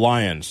Goff from the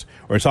Lions.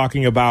 We're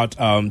talking about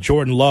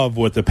Jordan Love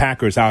with the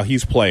Packers, how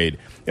he's played.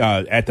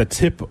 At the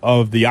tip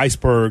of the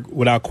iceberg,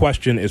 without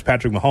question, is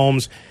Patrick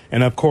Mahomes.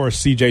 And, of course,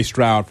 C.J.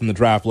 Stroud from the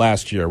draft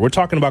last year. We're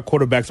talking about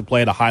quarterbacks that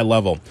play at a high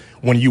level.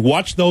 When you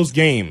watch those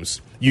games,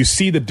 you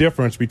see the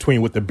difference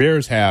between what the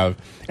Bears have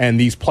and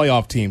these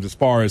playoff teams as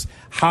far as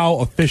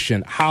how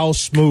efficient, how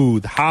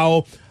smooth,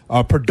 how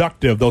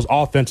productive those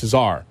offenses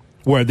are,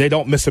 where they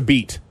don't miss a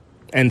beat.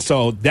 And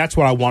so that's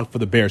what I want for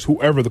the Bears,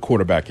 whoever the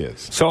quarterback is.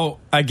 So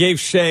I gave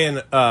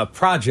Shay a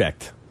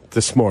project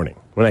this morning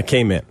when I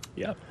came in.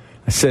 Yep.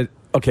 I said,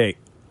 okay,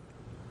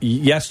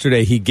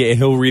 yesterday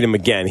he'll read them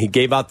again. He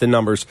gave out the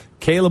numbers,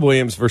 Caleb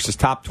Williams versus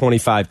top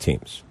 25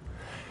 teams.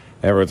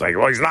 Everyone's like,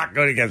 well, he's not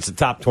good against the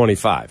top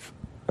 25.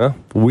 Huh?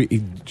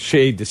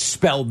 Shay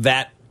dispelled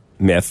that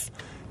myth.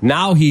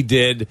 Now he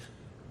did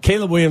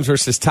Caleb Williams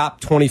versus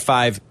top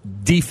 25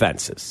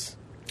 defenses.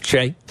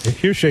 Shay?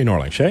 Here's Shay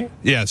Norling. Shay?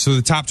 Yeah, so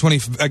the top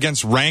 20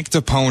 against ranked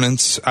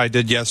opponents I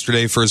did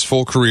yesterday for his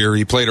full career.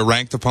 He played a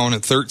ranked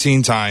opponent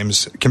 13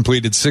 times,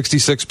 completed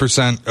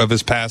 66% of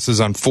his passes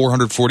on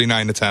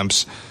 449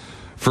 attempts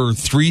for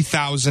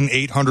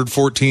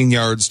 3,814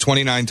 yards,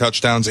 29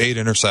 touchdowns, 8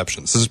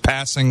 interceptions. This is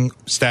passing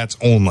stats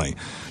only.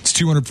 It's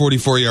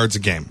 244 yards a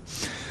game.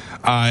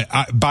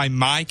 By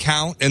my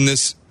count, and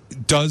this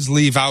does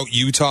leave out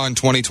Utah in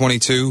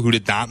 2022, who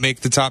did not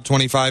make the top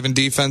 25 in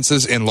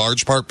defenses, in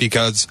large part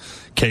because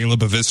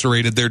Caleb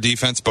eviscerated their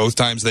defense both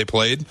times they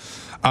played.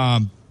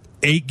 8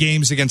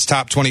 games against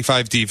top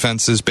 25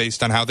 defenses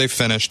based on how they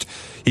finished.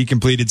 He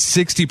completed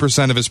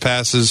 60% of his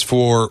passes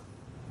for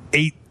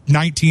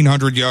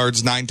 1,900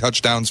 yards, 9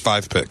 touchdowns,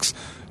 5 picks.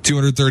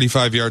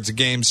 235 yards a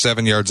game,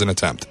 7 yards an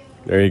attempt.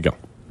 There you go.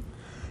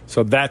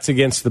 So that's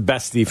against the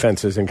best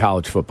defenses in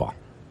college football.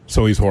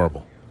 So he's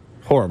horrible.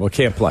 Horrible.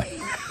 Can't play.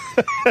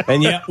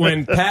 And yet,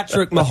 when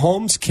Patrick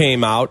Mahomes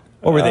came out,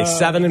 what were they,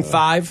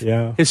 7-5?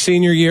 Yeah. His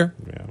senior year?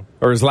 Yeah.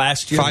 Or his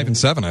last year?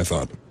 5-7, I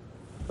thought.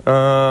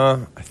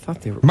 I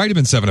thought they were. Might have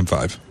been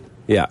 7-5.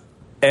 Yeah.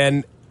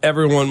 And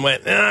everyone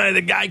went,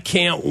 the guy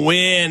can't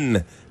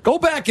win. Go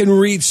back and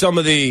read some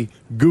of the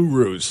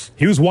gurus.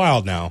 He was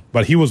wild now,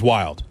 but he was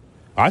wild.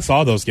 I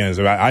saw those games.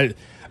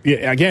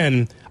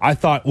 Again, I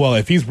thought, well,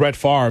 if he's Brett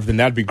Favre, then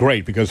that'd be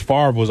great because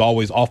Favre was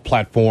always off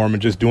platform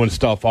and just doing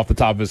stuff off the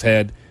top of his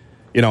head.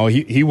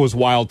 He was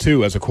wild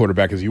too as a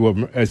quarterback, as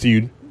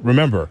you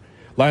remember.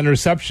 A lot of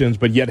interceptions,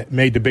 but yet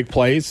made the big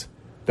plays.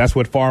 That's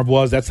what Favre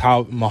was. That's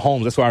how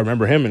Mahomes. That's why I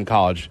remember him in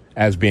college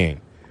as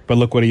being. But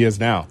look what he is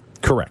now.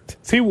 Correct.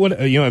 See what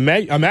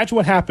imagine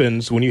what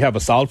happens when you have a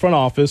solid front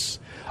office,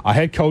 a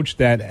head coach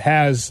that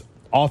has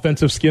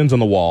offensive skins on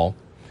the wall.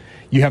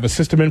 You have a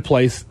system in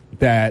place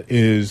that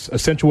is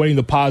accentuating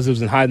the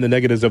positives and hiding the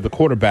negatives of the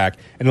quarterback,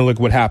 and then look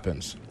what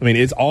happens. I mean,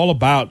 it's all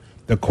about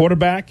the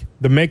quarterback,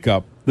 the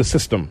makeup, the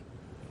system.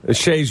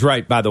 Shay's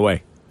right, by the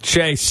way.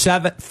 Shay,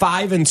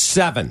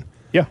 5-7.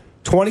 Yeah.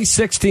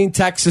 2016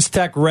 Texas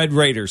Tech Red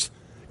Raiders.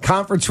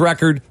 Conference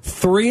record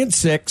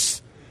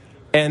 3-6.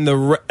 And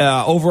the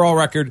overall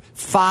record,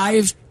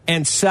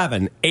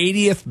 5-7,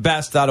 80th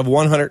best out of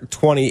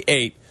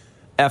 128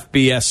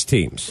 FBS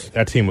teams.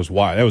 That team was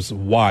wild. That was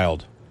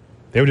wild.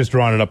 They were just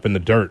drawing it up in the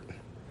dirt.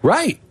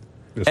 Right.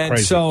 It was and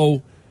crazy.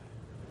 So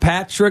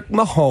Patrick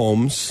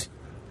Mahomes,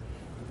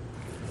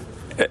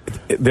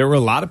 there were a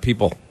lot of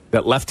people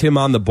that left him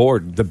on the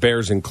board, the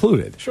Bears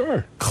included.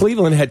 Sure.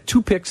 Cleveland had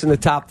 2 picks in the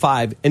top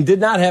 5 and did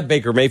not have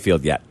Baker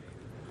Mayfield yet.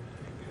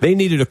 They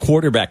needed a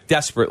quarterback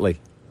desperately.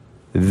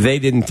 They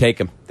didn't take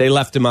him. They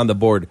left him on the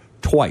board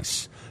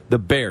twice. The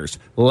Bears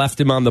left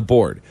him on the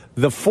board.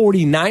 The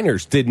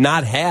 49ers did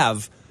not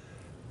have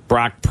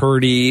Brock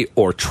Purdy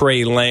or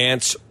Trey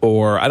Lance,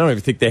 or I don't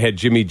even think they had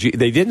Jimmy G.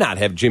 They did not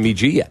have Jimmy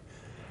G yet.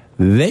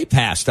 They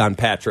passed on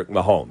Patrick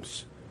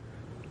Mahomes.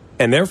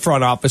 And their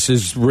front office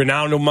is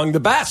renowned among the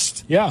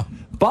best. Yeah.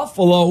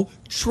 Buffalo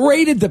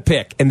traded the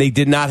pick, and they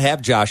did not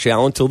have Josh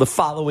Allen until the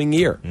following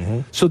year.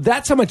 Mm-hmm. So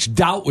that's how much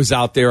doubt was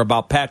out there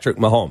about Patrick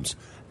Mahomes.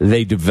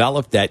 They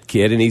developed that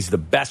kid, and he's the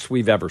best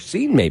we've ever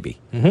seen, maybe.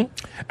 Mm-hmm.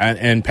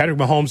 And Patrick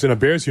Mahomes in a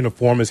Bears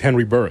uniform is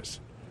Henry Burris.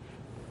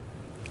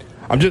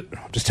 I'm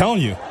just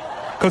telling you.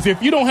 Because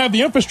if you don't have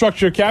the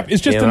infrastructure, Cap,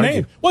 it's just a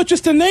name. Well, it's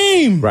just a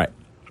name. Right.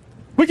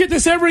 We get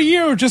this every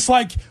year, just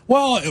like,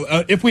 well,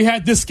 if we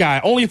had this guy,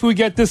 only if we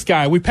get this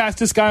guy, we pass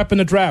this guy up in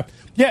the draft.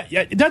 Yeah,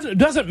 it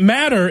doesn't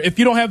matter if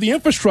you don't have the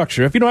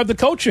infrastructure, if you don't have the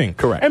coaching.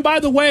 Correct. And by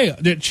the way,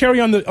 the cherry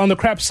on the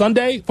crap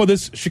sundae for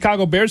this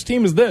Chicago Bears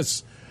team is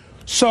this.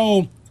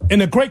 So,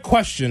 and a great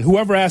question,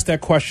 whoever asked that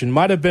question,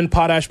 might have been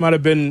Potash, might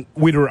have been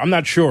Weider, I'm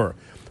not sure.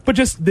 But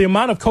just the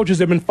amount of coaches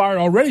that have been fired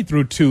already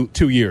through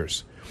two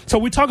years. So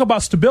we talk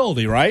about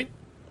stability, right?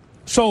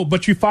 So,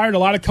 but you fired a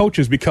lot of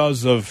coaches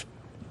because of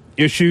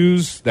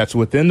issues that's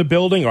within the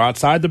building or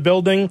outside the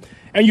building,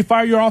 and you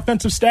fire your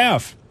offensive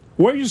staff.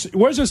 Where's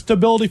the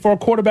stability for a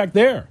quarterback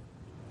there?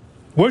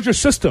 Where's your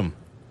system?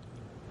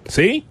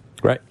 See?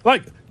 Right.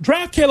 Like,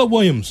 draft Caleb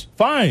Williams,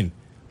 fine.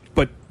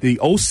 But the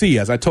OC,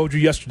 as I told you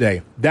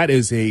yesterday, that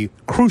is a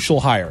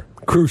crucial hire.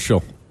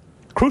 Crucial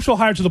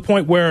hire to the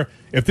point where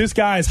if this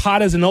guy is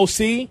hot as an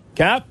OC,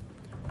 Cap,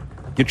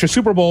 get your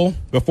Super Bowl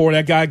before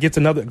that guy gets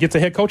a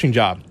head coaching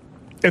job.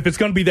 If it's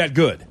going to be that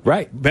good.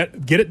 Right.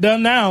 Get it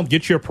done now.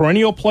 Get your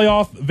perennial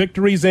playoff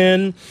victories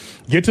in.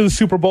 Get to the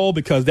Super Bowl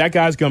because that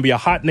guy's going to be a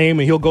hot name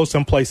and he'll go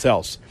someplace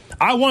else.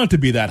 I want it to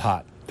be that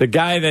hot. The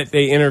guy that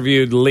they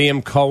interviewed,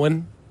 Liam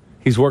Cohen,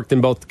 he's worked in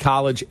both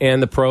college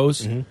and the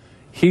pros. Mm-hmm.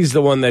 He's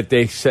the one that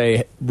they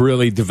say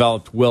really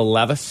developed Will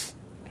Levis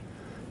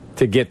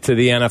to get to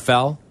the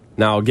NFL.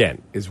 Now,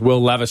 again, is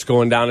Will Levis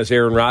going down as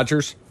Aaron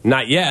Rodgers?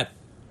 Not yet,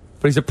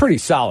 but he's a pretty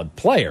solid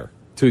player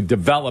to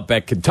develop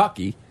at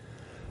Kentucky.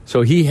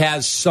 So he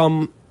has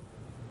some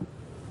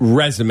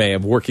resume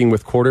of working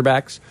with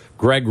quarterbacks.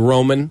 Greg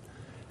Roman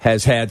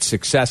has had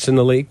success in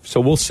the league. So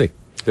we'll see.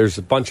 There's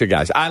a bunch of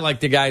guys. I like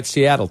the guy at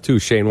Seattle, too,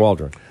 Shane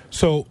Waldron.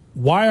 So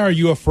why are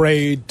you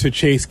afraid to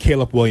chase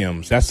Caleb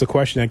Williams? That's the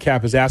question that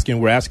Cap is asking.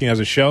 We're asking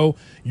as a show.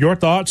 Your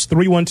thoughts,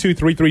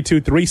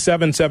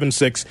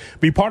 312-332-3776.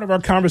 Be part of our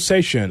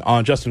conversation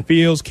on Justin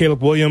Fields,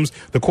 Caleb Williams,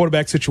 the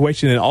quarterback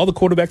situation, and all the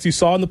quarterbacks you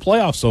saw in the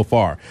playoffs so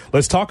far.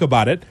 Let's talk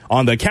about it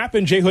on the Cap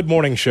and J. Hood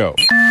Morning Show.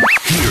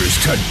 Here's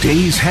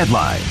today's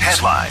headlines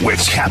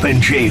with Cap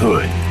and J.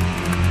 Hood.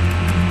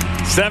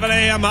 7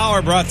 a.m.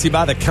 hour brought to you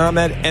by the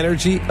ComEd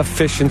Energy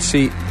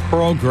Efficiency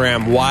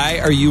Program. Why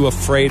are you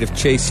afraid of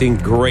chasing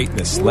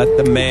greatness? Let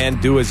the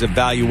man do his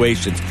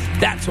evaluations.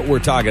 That's what we're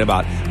talking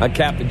about on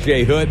Cap and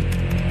J. Hood.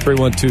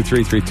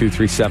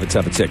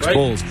 312-332-3776. Right.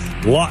 Bulls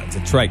lost.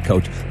 That's right,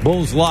 Coach.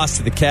 Bulls lost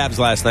to the Cavs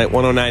last night,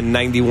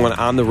 109-91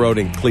 on the road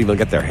in Cleveland.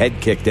 Got their head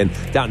kicked in,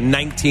 down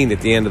 19 at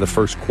the end of the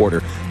first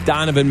quarter.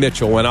 Donovan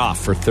Mitchell went off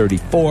for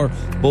 34.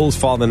 Bulls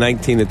fall to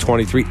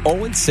 19-23,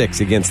 0-6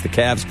 against the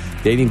Cavs,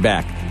 dating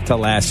back to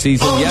last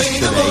season.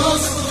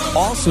 Yesterday,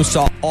 also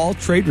saw all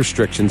trade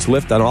restrictions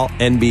lift on all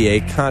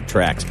NBA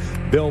contracts.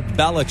 Bill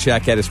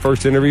Belichick had his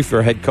first interview for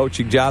a head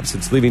coaching job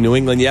since leaving New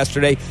England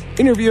yesterday,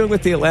 interviewing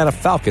with the Atlanta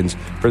Falcons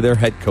for their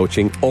head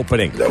coaching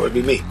opening. That would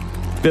be me.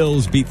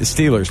 Bills beat the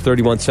Steelers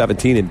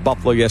 31-17 in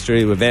Buffalo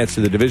yesterday to advance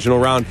to the divisional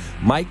round.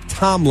 Mike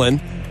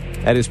Tomlin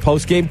at his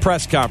post-game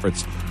press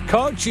conference.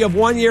 Coach, you have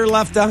 1 year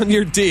left on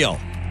your deal.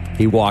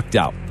 He walked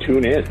out.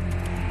 Tune in.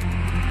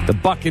 The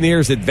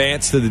Buccaneers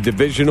advanced to the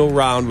divisional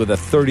round with a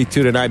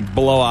 32-9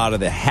 blowout of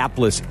the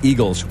hapless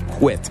Eagles, who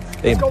quit.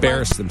 They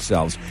embarrassed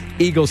themselves.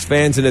 Eagles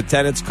fans in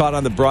attendance caught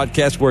on the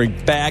broadcast wearing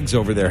bags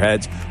over their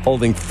heads,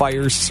 holding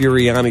Fire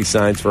Sirianni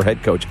signs for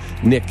head coach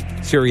Nick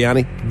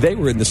Sirianni. They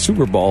were in the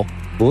Super Bowl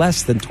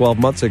less than 12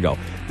 months ago.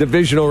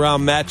 Divisional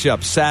round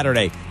matchup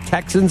Saturday.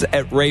 Texans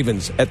at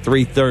Ravens at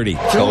 3:30.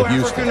 Two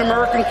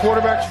African-American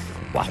quarterbacks.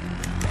 Wow.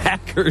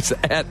 Packers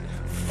at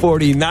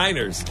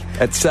 49ers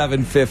at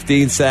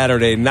 7:15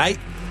 Saturday night.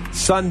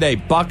 Sunday,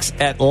 Bucks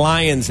at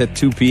Lions at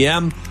 2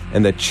 p.m.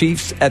 and the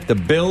Chiefs at the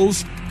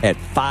Bills at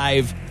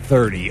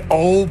 5:30.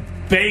 Oh,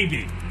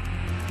 baby.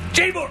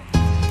 J-Moore.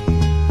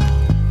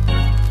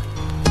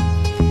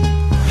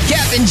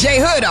 Cap and J.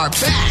 Hood are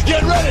back.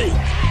 Get ready.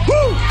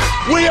 Woo!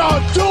 We are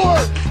on tour,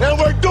 and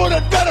we're doing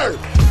it better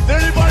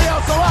than anybody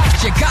else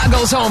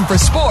Chicago's home for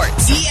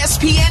sports.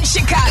 ESPN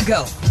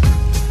Chicago.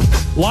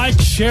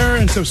 Like, share,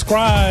 and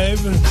subscribe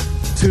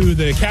to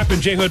the Cap and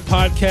J Hood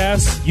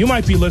podcast. You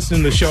might be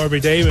listening to the show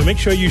every day, but make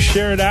sure you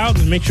share it out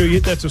and make sure you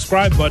hit that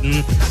subscribe button.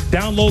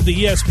 Download the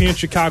ESPN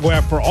Chicago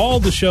app for all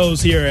the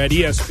shows here at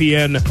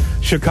ESPN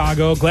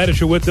Chicago. Glad that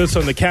you're with us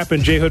on the Cap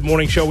and J Hood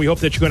Morning Show. We hope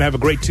that you're going to have a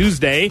great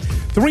Tuesday.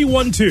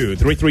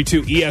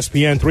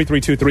 312-332-ESPN,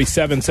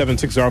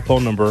 332-3776 is our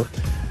phone number.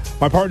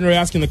 My partner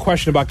asking the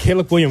question about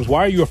Caleb Williams.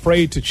 Why are you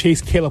afraid to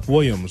chase Caleb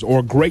Williams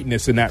or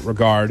greatness in that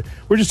regard?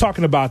 We're just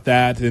talking about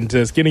that and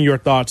just getting your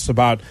thoughts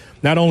about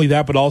not only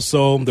that, but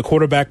also the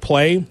quarterback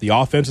play, the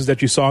offenses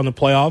that you saw in the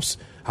playoffs.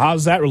 How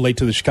does that relate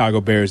to the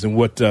Chicago Bears and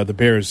what the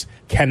Bears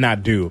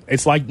cannot do?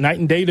 It's like night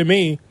and day to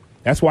me.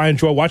 That's why I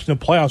enjoy watching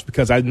the playoffs,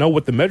 because I know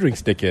what the measuring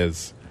stick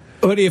is.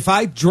 Hoodie, if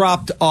I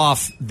dropped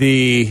off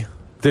this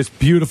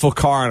beautiful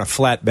car on a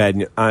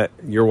flatbed, and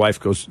your wife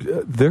goes,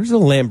 there's a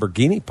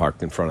Lamborghini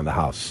parked in front of the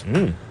house.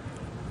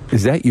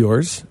 Is that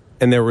yours?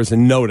 And there was a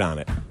note on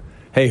it.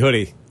 Hey,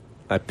 Hoodie,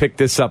 I picked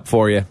this up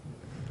for you.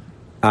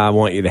 I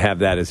want you to have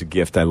that as a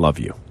gift. I love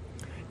you.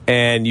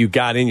 And you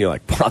got in, you're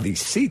like, wow,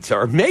 these seats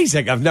are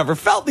amazing. I've never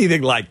felt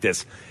anything like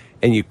this.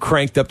 And you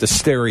cranked up the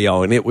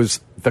stereo, and it was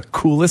the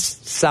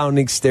coolest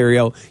sounding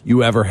stereo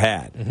you ever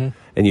had. Mm-hmm.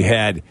 And you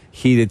had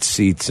heated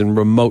seats and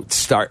remote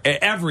start,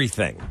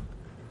 everything.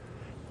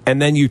 And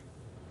then you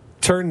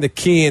turned the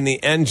key and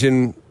the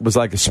engine was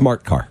like a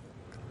smart car.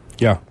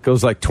 Yeah.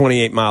 Goes like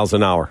 28 miles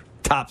an hour.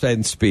 Top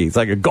end speed. It's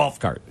like a golf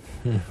cart.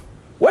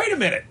 Wait a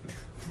minute.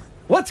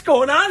 What's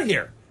going on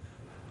here?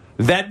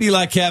 That'd be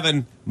like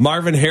having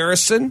Marvin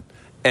Harrison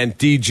and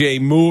DJ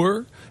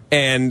Moore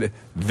and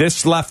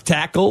this left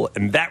tackle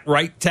and that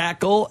right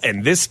tackle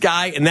and this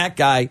guy and that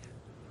guy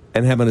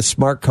and having a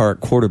smart car at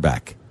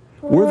quarterback.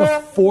 We're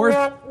the fourth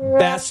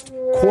best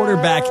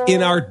quarterback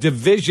in our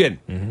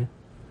division. Mm-hmm.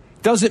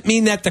 Doesn't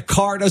mean that the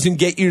car doesn't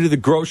get you to the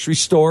grocery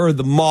store or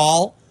the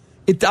mall.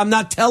 I'm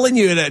not telling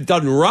you that it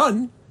doesn't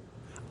run.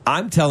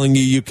 I'm telling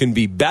you can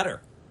be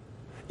better.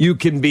 You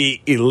can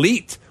be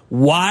elite.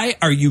 Why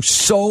are you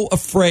so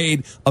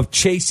afraid of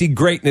chasing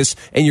greatness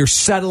and you're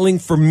settling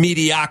for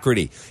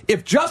mediocrity?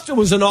 If Justin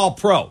was an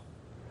all-pro,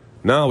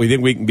 no, we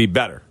think we can be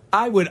better,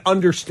 I would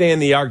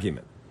understand the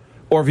argument.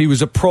 Or if he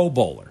was a Pro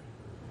Bowler.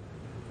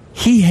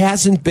 He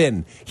hasn't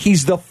been.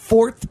 He's the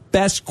fourth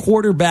best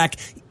quarterback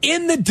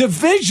in the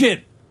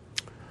division.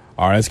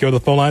 All right, let's go to the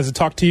phone lines and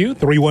talk to you.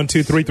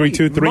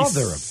 312-332-3776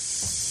 Mother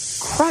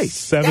of Christ.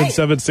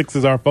 776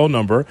 is our phone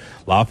number.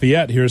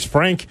 Lafayette, here's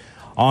Frank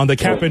on the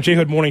Cap and J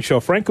Hood Morning Show.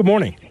 Frank, good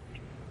morning.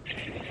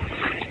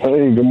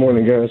 Hey, good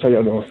morning, guys. How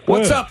y'all doing?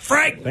 What's up,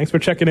 Frank? Thanks for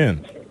checking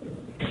in.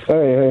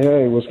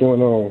 Hey, what's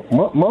going on?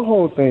 My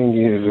whole thing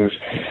is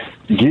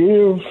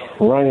give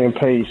Ryan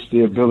Pace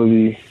the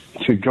ability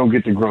to go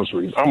get the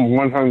groceries. I'm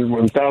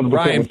 100,000%.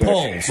 Ryan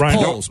Poles.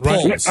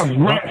 See, this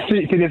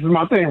is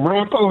my thing.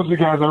 Ryan Poles, you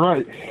guys are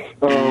right.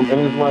 And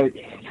it's like,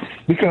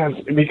 because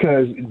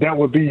that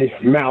would be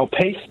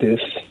malpace to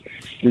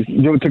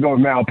go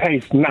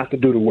malpace, not to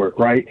do the work,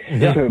 right?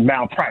 Yeah. To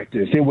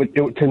malpractice. It would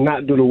to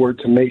not do the work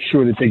to make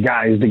sure that the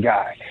guy is the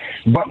guy.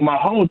 But my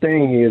whole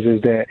thing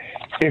is that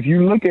if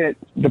you look at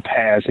the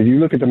past, if you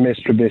look at the Mitch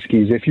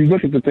Trubisky's, if you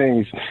look at the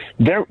things,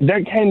 there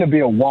came to be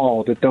a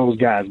wall that those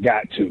guys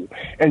got to.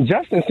 And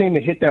Justin seemed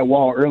to hit that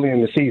wall early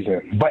in the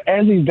season. But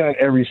as he's done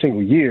every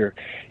single year,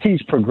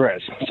 he's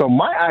progressed. So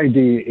my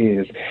idea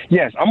is,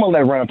 yes, I'm going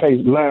to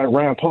let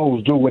Ryan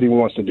Poles do what he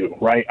wants to do,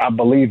 right? I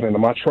believe in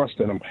him. I trust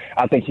in him.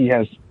 I think he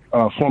has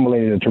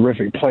formulated a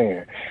terrific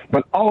plan.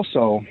 But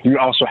also, you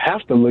also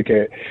have to look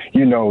at,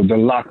 the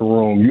locker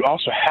room. You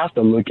also have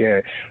to look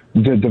at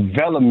the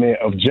development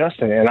of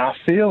Justin. And I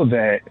feel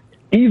that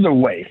either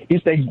way,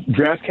 if they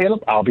draft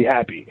Caleb, I'll be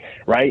happy,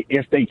 right?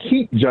 If they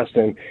keep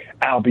Justin,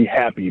 I'll be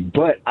happy.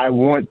 But I do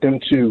want them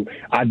to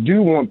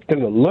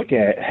look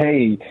at,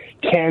 hey,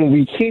 can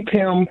we keep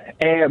him,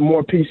 add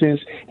more pieces,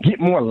 get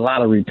more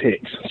lottery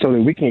picks so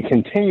that we can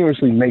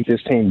continuously make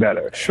this team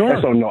better? Sure.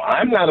 And so, no,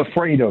 I'm not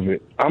afraid of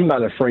it. I'm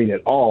not afraid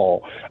at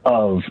all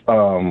of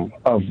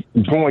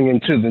going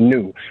into the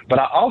new. But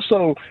I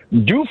also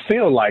do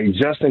feel like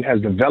Justin has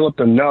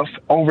developed enough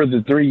over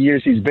the 3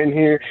 years he's been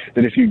here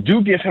that if you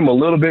do give him a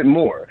little bit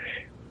more,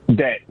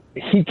 that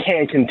he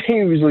can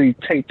continuously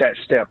take that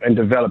step and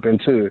develop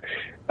into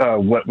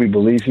what we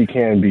believe he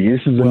can be. This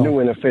is a new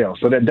NFL,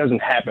 so that doesn't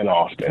happen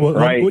often,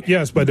 right?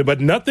 Yes,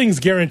 but nothing's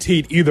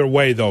guaranteed either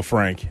way, though,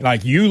 Frank.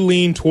 Like, you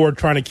lean toward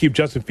trying to keep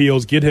Justin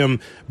Fields, get him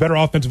better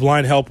offensive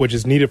line help, which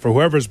is needed for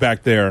whoever's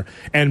back there,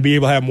 and be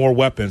able to have more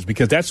weapons,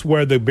 because that's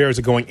where the Bears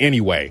are going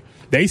anyway.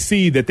 They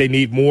see that they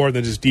need more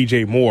than just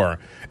DJ Moore.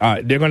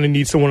 They're going to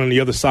need someone on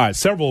the other side,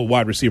 several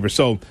wide receivers.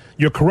 So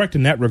you're correct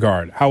in that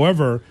regard.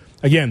 However,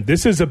 again,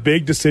 this is a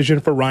big decision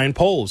for Ryan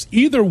Poles.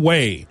 Either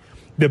way,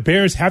 the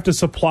Bears have to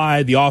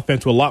supply the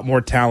offense with a lot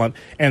more talent,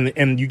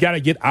 and you got to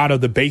get out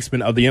of the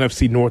basement of the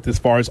NFC North as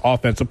far as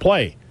offensive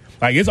play.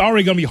 Like, it's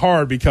already going to be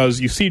hard because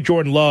you see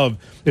Jordan Love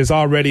has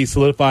already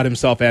solidified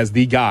himself as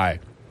the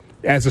guy,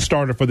 as a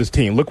starter for this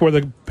team. Look where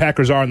the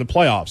Packers are in the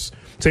playoffs.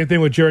 Same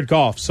thing with Jared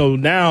Goff. So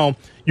now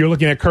you're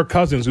looking at Kirk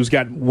Cousins, who's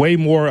got way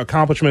more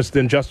accomplishments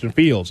than Justin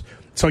Fields.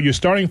 So you're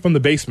starting from the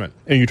basement,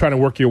 and you're trying to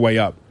work your way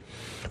up.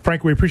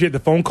 Frank, we appreciate the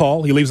phone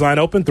call. He leaves line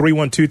open,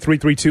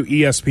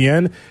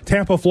 312-332-ESPN.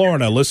 Tampa,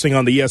 Florida, listening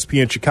on the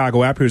ESPN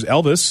Chicago app. Here's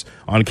Elvis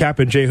on Cap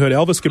and J Hood.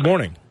 Elvis, good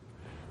morning.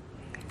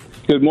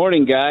 Good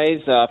morning,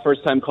 guys.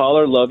 First-time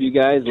caller. Love you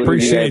guys.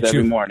 Appreciate you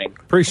every morning.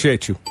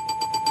 Appreciate you.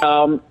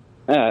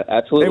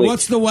 Absolutely. Hey,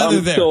 what's the weather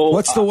there?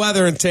 What's the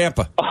weather in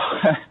Tampa?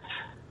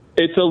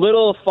 It's a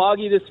little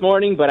foggy this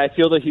morning, but I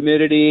feel the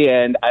humidity,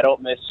 and I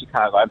don't miss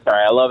Chicago. I'm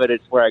sorry. I love it.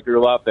 It's where I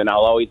grew up, and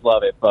I'll always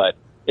love it, but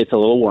it's a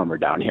little warmer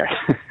down here.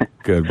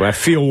 Good. Well, I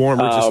feel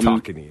warmer just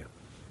talking to you.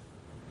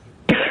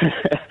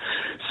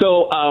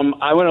 So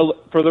I want to,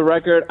 for the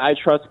record, I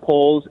trust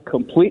polls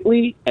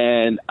completely,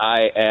 and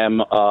I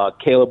am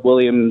Caleb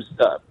Williams.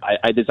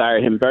 I desire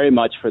him very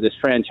much for this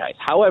franchise.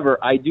 However,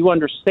 I do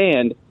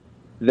understand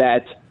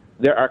that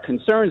there are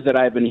concerns that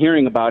I've been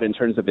hearing about in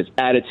terms of his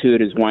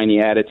attitude, his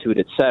whiny attitude,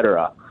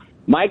 etc.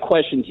 My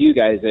question to you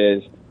guys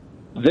is,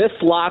 this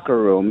locker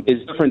room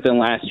is different than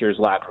last year's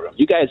locker room.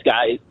 We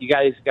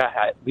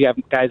have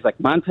guys like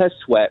Montez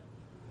Sweat,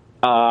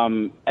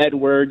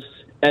 Edwards,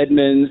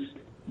 Edmonds,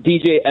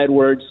 DJ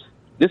Edwards.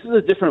 This is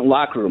a different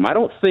locker room. I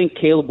don't think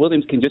Caleb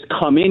Williams can just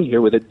come in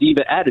here with a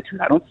diva attitude.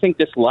 I don't think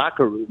this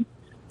locker room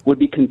would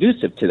be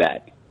conducive to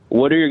that.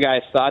 What are your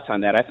guys' thoughts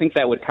on that? I think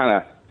that would kind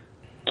of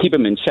keep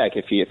him in check,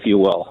 if you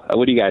will.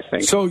 What do you guys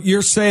think? So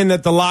you're saying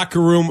that the locker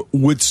room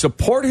would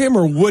support him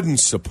or wouldn't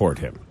support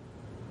him?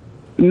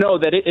 No,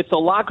 that it's a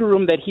locker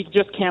room that he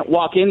just can't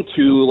walk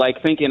into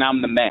like thinking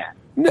I'm the man.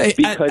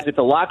 Because it's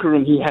a locker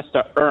room he has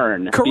to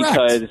earn. Correct.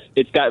 Because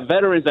it's got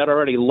veterans that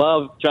already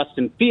love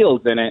Justin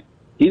Fields in it.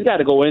 He's got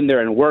to go in there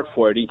and work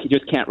for it. He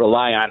just can't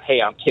rely on,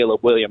 hey, I'm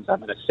Caleb Williams, I'm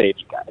going to save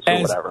you guys,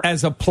 or whatever.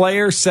 As a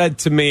player said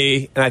to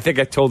me, and I think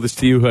I told this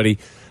to you, Hoodie,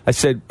 I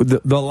said,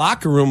 the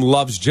locker room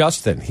loves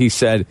Justin. He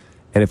said,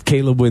 and if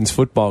Caleb wins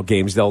football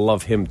games, they'll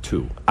love him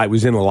too. I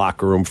was in a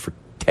locker room for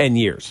 10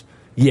 years.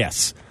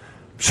 Yes,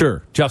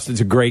 sure,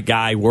 Justin's a great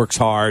guy, works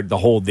hard, the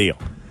whole deal.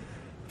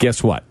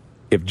 Guess what?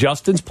 If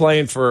Justin's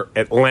playing for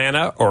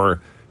Atlanta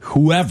or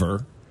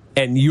whoever,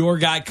 and your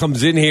guy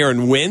comes in here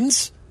and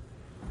wins,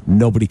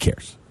 nobody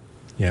cares.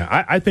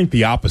 Yeah, I think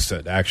the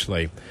opposite,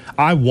 actually.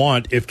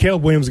 If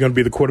Caleb Williams is going to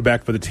be the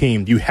quarterback for the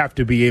team, you have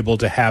to be able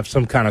to have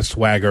some kind of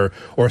swagger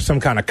or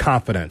some kind of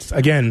confidence.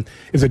 Again,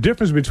 there's a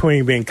difference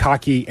between being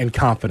cocky and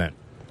confident.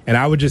 And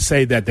I would just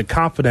say that the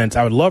confidence,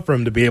 I would love for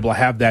him to be able to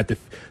have that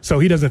so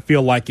he doesn't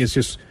feel like it's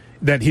just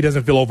that he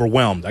doesn't feel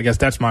overwhelmed. I guess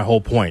that's my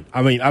whole point.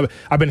 I mean,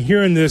 I've been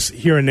hearing this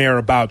here and there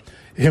about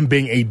him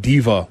being a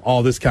diva,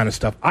 all this kind of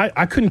stuff.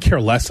 I couldn't care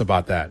less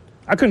about that.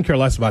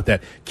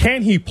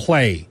 Can he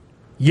play?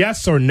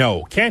 Yes or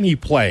no? Can he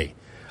play?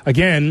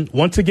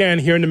 Once again,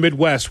 here in the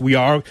Midwest, we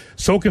are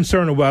so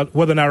concerned about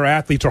whether or not our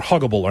athletes are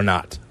huggable or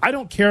not. I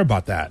don't care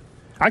about that.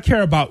 I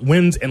care about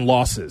wins and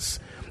losses.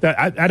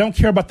 I don't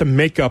care about the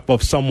makeup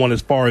of someone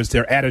as far as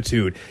their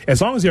attitude.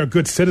 As long as they're a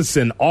good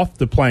citizen off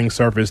the playing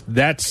surface,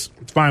 that's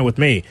fine with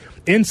me.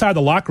 Inside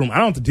the locker room, I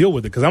don't have to deal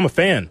with it because I'm a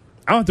fan.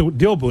 I don't have to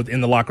deal with it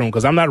in the locker room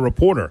because I'm not a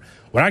reporter.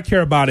 What I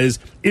care about is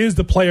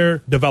the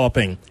player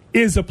developing?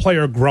 Is the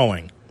player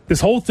growing?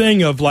 This whole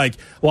thing of like,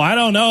 well, I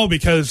don't know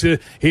because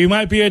he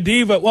might be a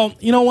diva. Well,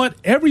 you know what?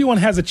 Everyone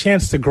has a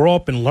chance to grow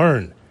up and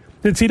learn.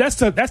 And see, that's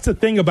the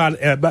thing about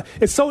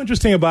it's so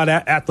interesting about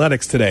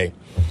athletics today.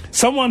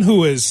 Someone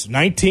who is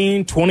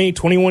 19, 20,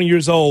 21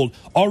 years old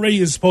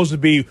already is supposed to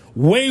be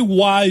way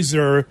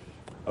wiser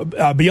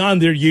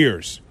beyond their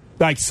years.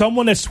 Like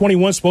someone that's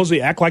 21 is supposed to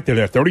act like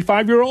they're a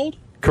 35-year-old?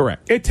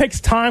 Correct. It takes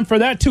time for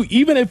that, too.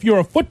 Even if you're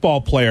a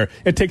football player,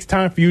 it takes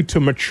time for you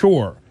to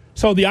mature.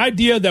 So the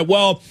idea that,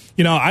 well,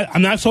 you know,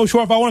 I'm not so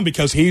sure if I want him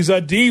because he's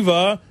a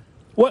diva.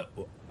 What?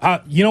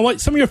 You know what?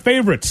 Some of your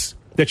favorites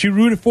that you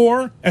rooted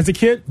for as a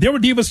kid, they were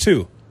divas,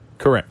 too.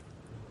 Correct.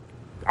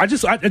 I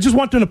just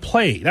want them to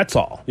play. That's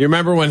all. You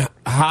remember when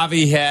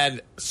Javi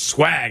had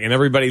swag and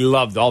everybody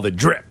loved all the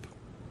drip?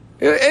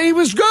 And he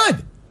was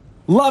good.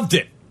 Loved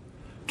it.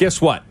 Guess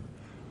what?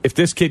 If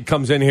this kid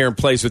comes in here and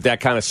plays with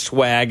that kind of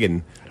swag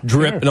and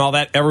drip and all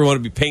that, everyone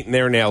would be painting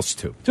their nails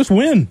too. Just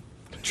win.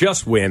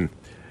 Just win.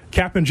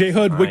 Cap and J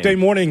Hood, weekday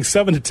morning,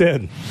 7 to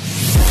 10.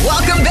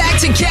 Welcome back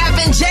to Cap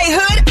and J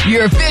Hood.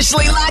 You're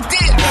officially locked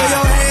in. Throw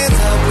your hands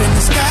up in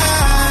the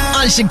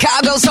sky. On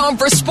Chicago's home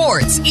for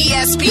sports,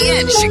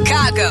 ESPN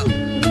Chicago.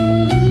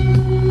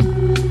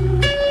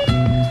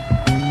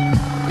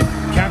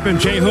 Cap and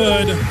J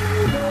Hood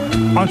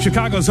on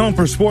Chicago's home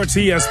for sports,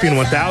 ESPN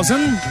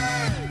 1000.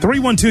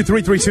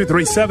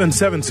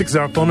 312-332-3776 is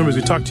our phone number as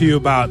we talk to you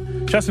about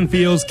Justin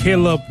Fields,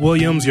 Caleb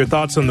Williams, your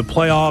thoughts on the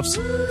playoffs.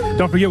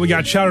 Don't forget, we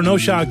got Shot or No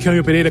Shot coming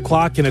up at 8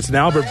 o'clock, and it's an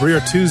Albert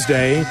Breer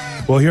Tuesday.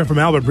 We'll hear from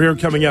Albert Breer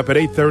coming up at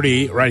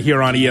 8:30 right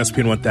here on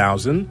ESPN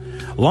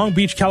 1000. Long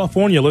Beach,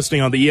 California,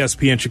 listening on the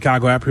ESPN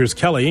Chicago app. Here's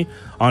Kelly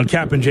on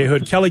Cap and J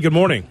Hood. Kelly, good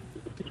morning.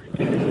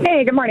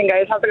 Hey, good morning,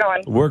 guys. How's it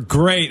going? We're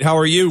great. How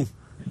are you?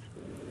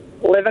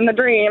 Living the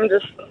dream,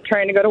 just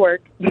trying to go to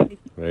work.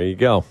 There you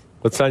go.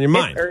 What's on your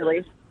mind? It's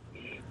early.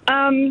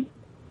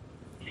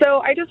 So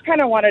I just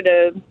kind of wanted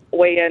to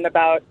weigh in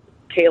about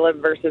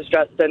Caleb versus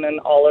Justin and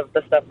all of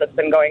the stuff that's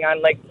been going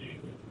on. Like,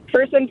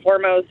 first and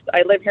foremost,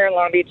 I live here in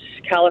Long Beach,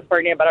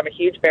 California, but I'm a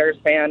huge Bears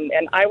fan,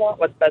 and I want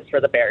what's best for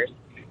the Bears.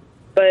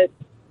 But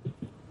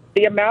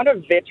the amount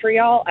of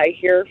vitriol I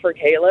hear for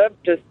Caleb,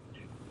 just,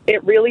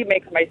 it really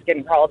makes my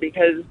skin crawl,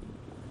 because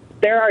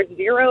there are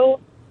zero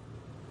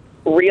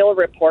real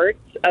reports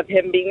of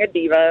him being a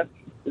diva,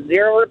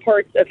 zero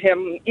reports of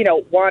him,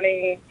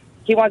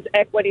 he wants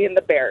equity in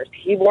the Bears.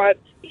 He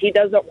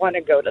doesn't want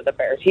to go to the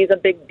Bears. He's a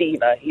big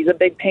diva. He's a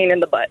big pain in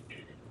the butt.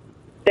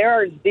 There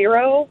are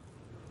zero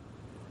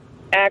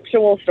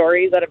actual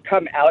stories that have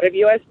come out of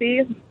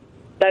USC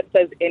that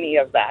says any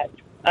of that.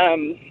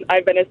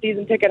 I've been a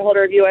season ticket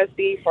holder of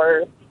USC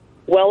for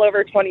well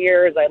over 20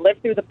 years. I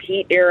lived through the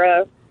Pete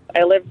era.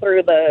 I lived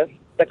through the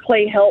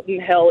Clay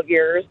Helton hell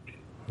years.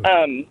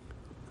 And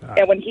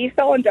when he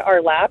fell into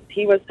our laps,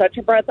 he was such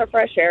a breath of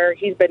fresh air.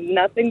 He's been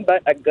nothing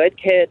but a good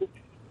kid.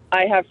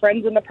 I have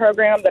friends in the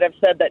program that have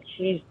said that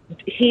he's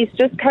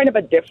just kind of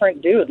a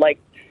different dude. Like,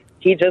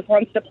 he just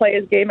wants to play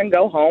his game and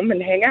go home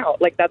and hang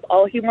out. Like, that's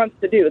all he wants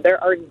to do.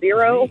 There are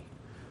zero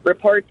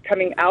reports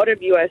coming out of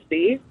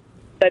USC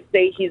that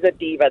say he's a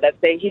diva, that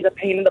say he's a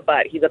pain in the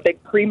butt, he's a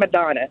big prima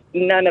donna.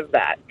 None of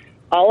that.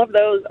 All of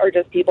those are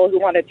just people who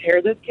want to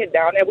tear this kid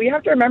down. And we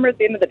have to remember, at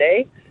the end of the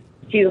day,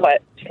 he's,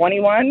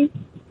 21?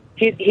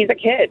 He's a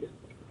kid,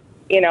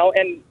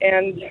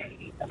 and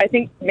I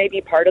think maybe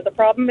part of the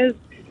problem is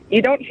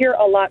you don't hear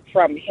a lot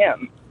from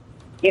him.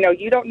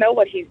 You don't know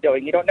what he's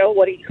doing. You don't know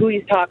who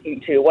he's talking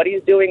to, what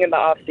he's doing in the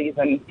off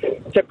season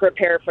to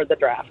prepare for the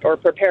draft or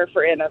prepare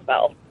for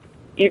NFL.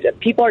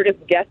 People are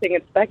just guessing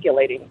and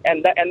speculating,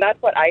 and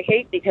that's what I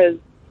hate, because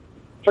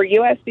for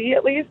USC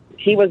at least,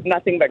 he was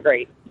nothing but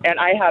great, and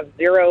I have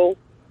zero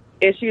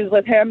issues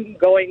with him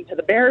going to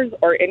the Bears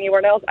or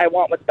anywhere else. I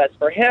want what's best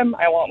for him.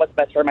 I want what's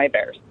best for my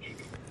Bears.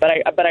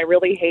 But I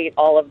really hate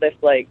all of this,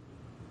 like,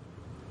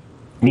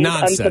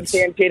 nonsense,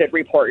 unsubstantiated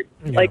report.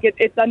 Yeah. Like,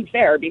 it's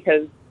unfair,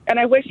 because, and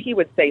I wish he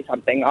would say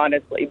something,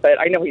 honestly, but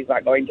I know he's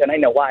not going to, and I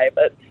know why,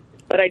 but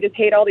I just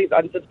hate all these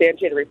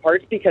unsubstantiated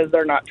reports because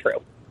they're not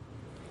true.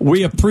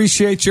 We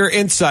appreciate your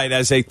insight.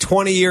 As a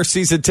 20-year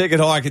season ticket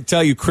holder, I can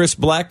tell you Chris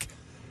Bleck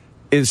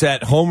is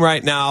at home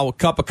right now, a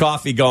cup of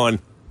coffee going,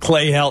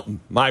 Clay Helton,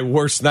 my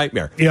worst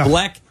nightmare. Yeah.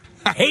 Bleck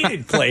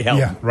hated Clay Helton.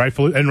 Yeah,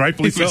 rightfully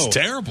so. He was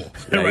terrible.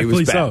 Yeah,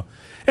 rightfully so.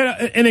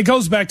 And it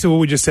goes back to what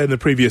we just said in the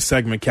previous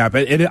segment, Cap.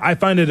 I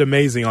find it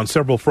amazing on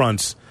several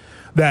fronts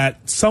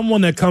that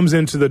someone that comes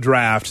into the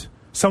draft,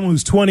 someone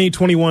who's 20,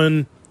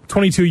 21,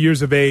 22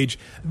 years of age,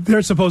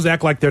 they're supposed to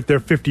act like they're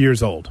 50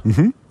 years old.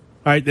 Mm-hmm.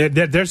 Right?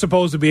 They're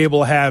supposed to be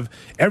able to have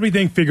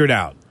everything figured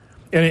out.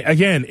 And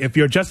again, if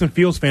you're a Justin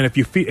Fields fan,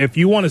 if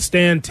you want to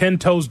stand 10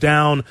 toes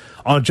down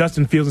on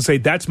Justin Fields and say,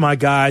 that's my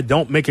guy,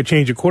 don't make a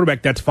change at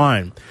quarterback, that's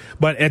fine.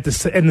 But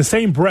in the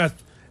same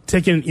breath,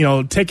 taking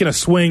a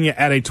swing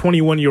at a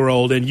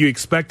 21-year-old and you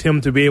expect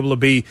him to be able to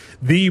be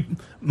the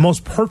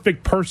most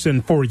perfect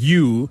person for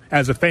you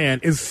as a fan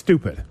is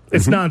stupid.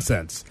 It's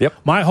nonsense. Yep.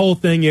 My whole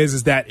thing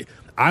is that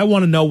I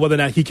want to know whether or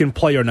not he can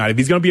play or not. If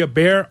he's going to be a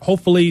Bear,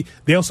 hopefully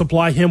they'll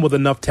supply him with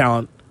enough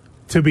talent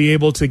to be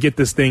able to get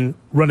this thing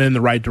running in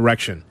the right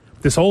direction.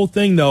 This whole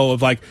thing, though,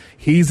 of like,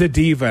 he's a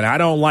diva and I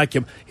don't like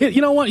him.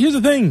 You know what? Here's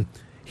the thing.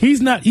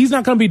 He's not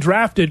going to be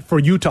drafted for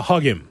you to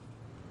hug him.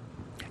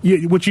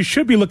 What you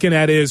should be looking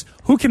at is,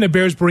 who can the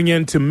Bears bring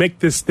in to make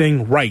this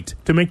thing right,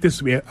 to make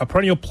this a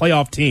perennial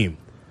playoff team?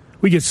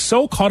 We get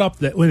so caught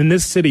up in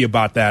this city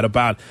about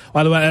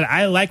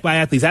I like my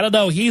athletes. I don't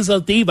know. He's a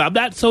diva. I'm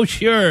not so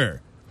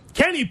sure.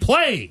 Can he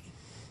play?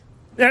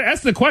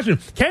 That's the question.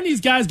 Can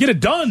these guys get it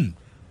done?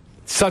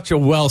 Such a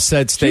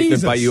well-said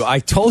statement by you. I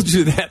told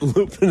you that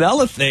Lou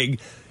Piniella thing.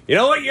 You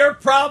know what your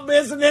problem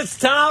is in this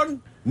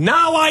town?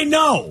 Now I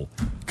know.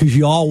 Because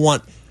you all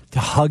want to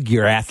hug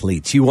your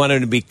athletes. You want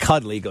them to be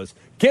cuddly. He goes,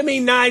 give me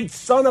 9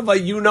 son of a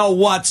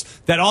you-know-whats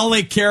that all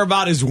they care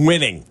about is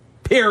winning.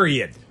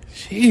 Period.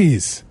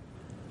 Jeez.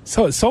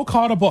 So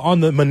caught up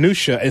on the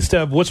minutia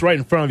instead of what's right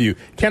in front of you.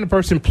 Can a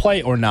person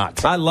play or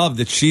not? I love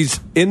that she's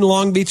in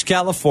Long Beach,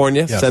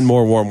 California. Yes. Send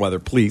more warm weather,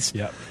 please.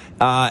 Yep.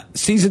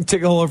 Season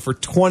ticket holder for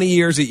 20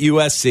 years at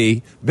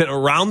USC, been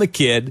around the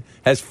kid,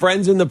 has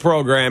friends in the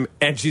program,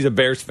 and she's a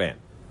Bears fan.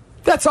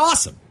 That's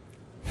awesome.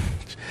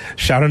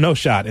 Shot or no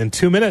shot in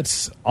 2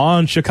 minutes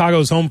on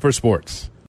Chicago's Home for Sports.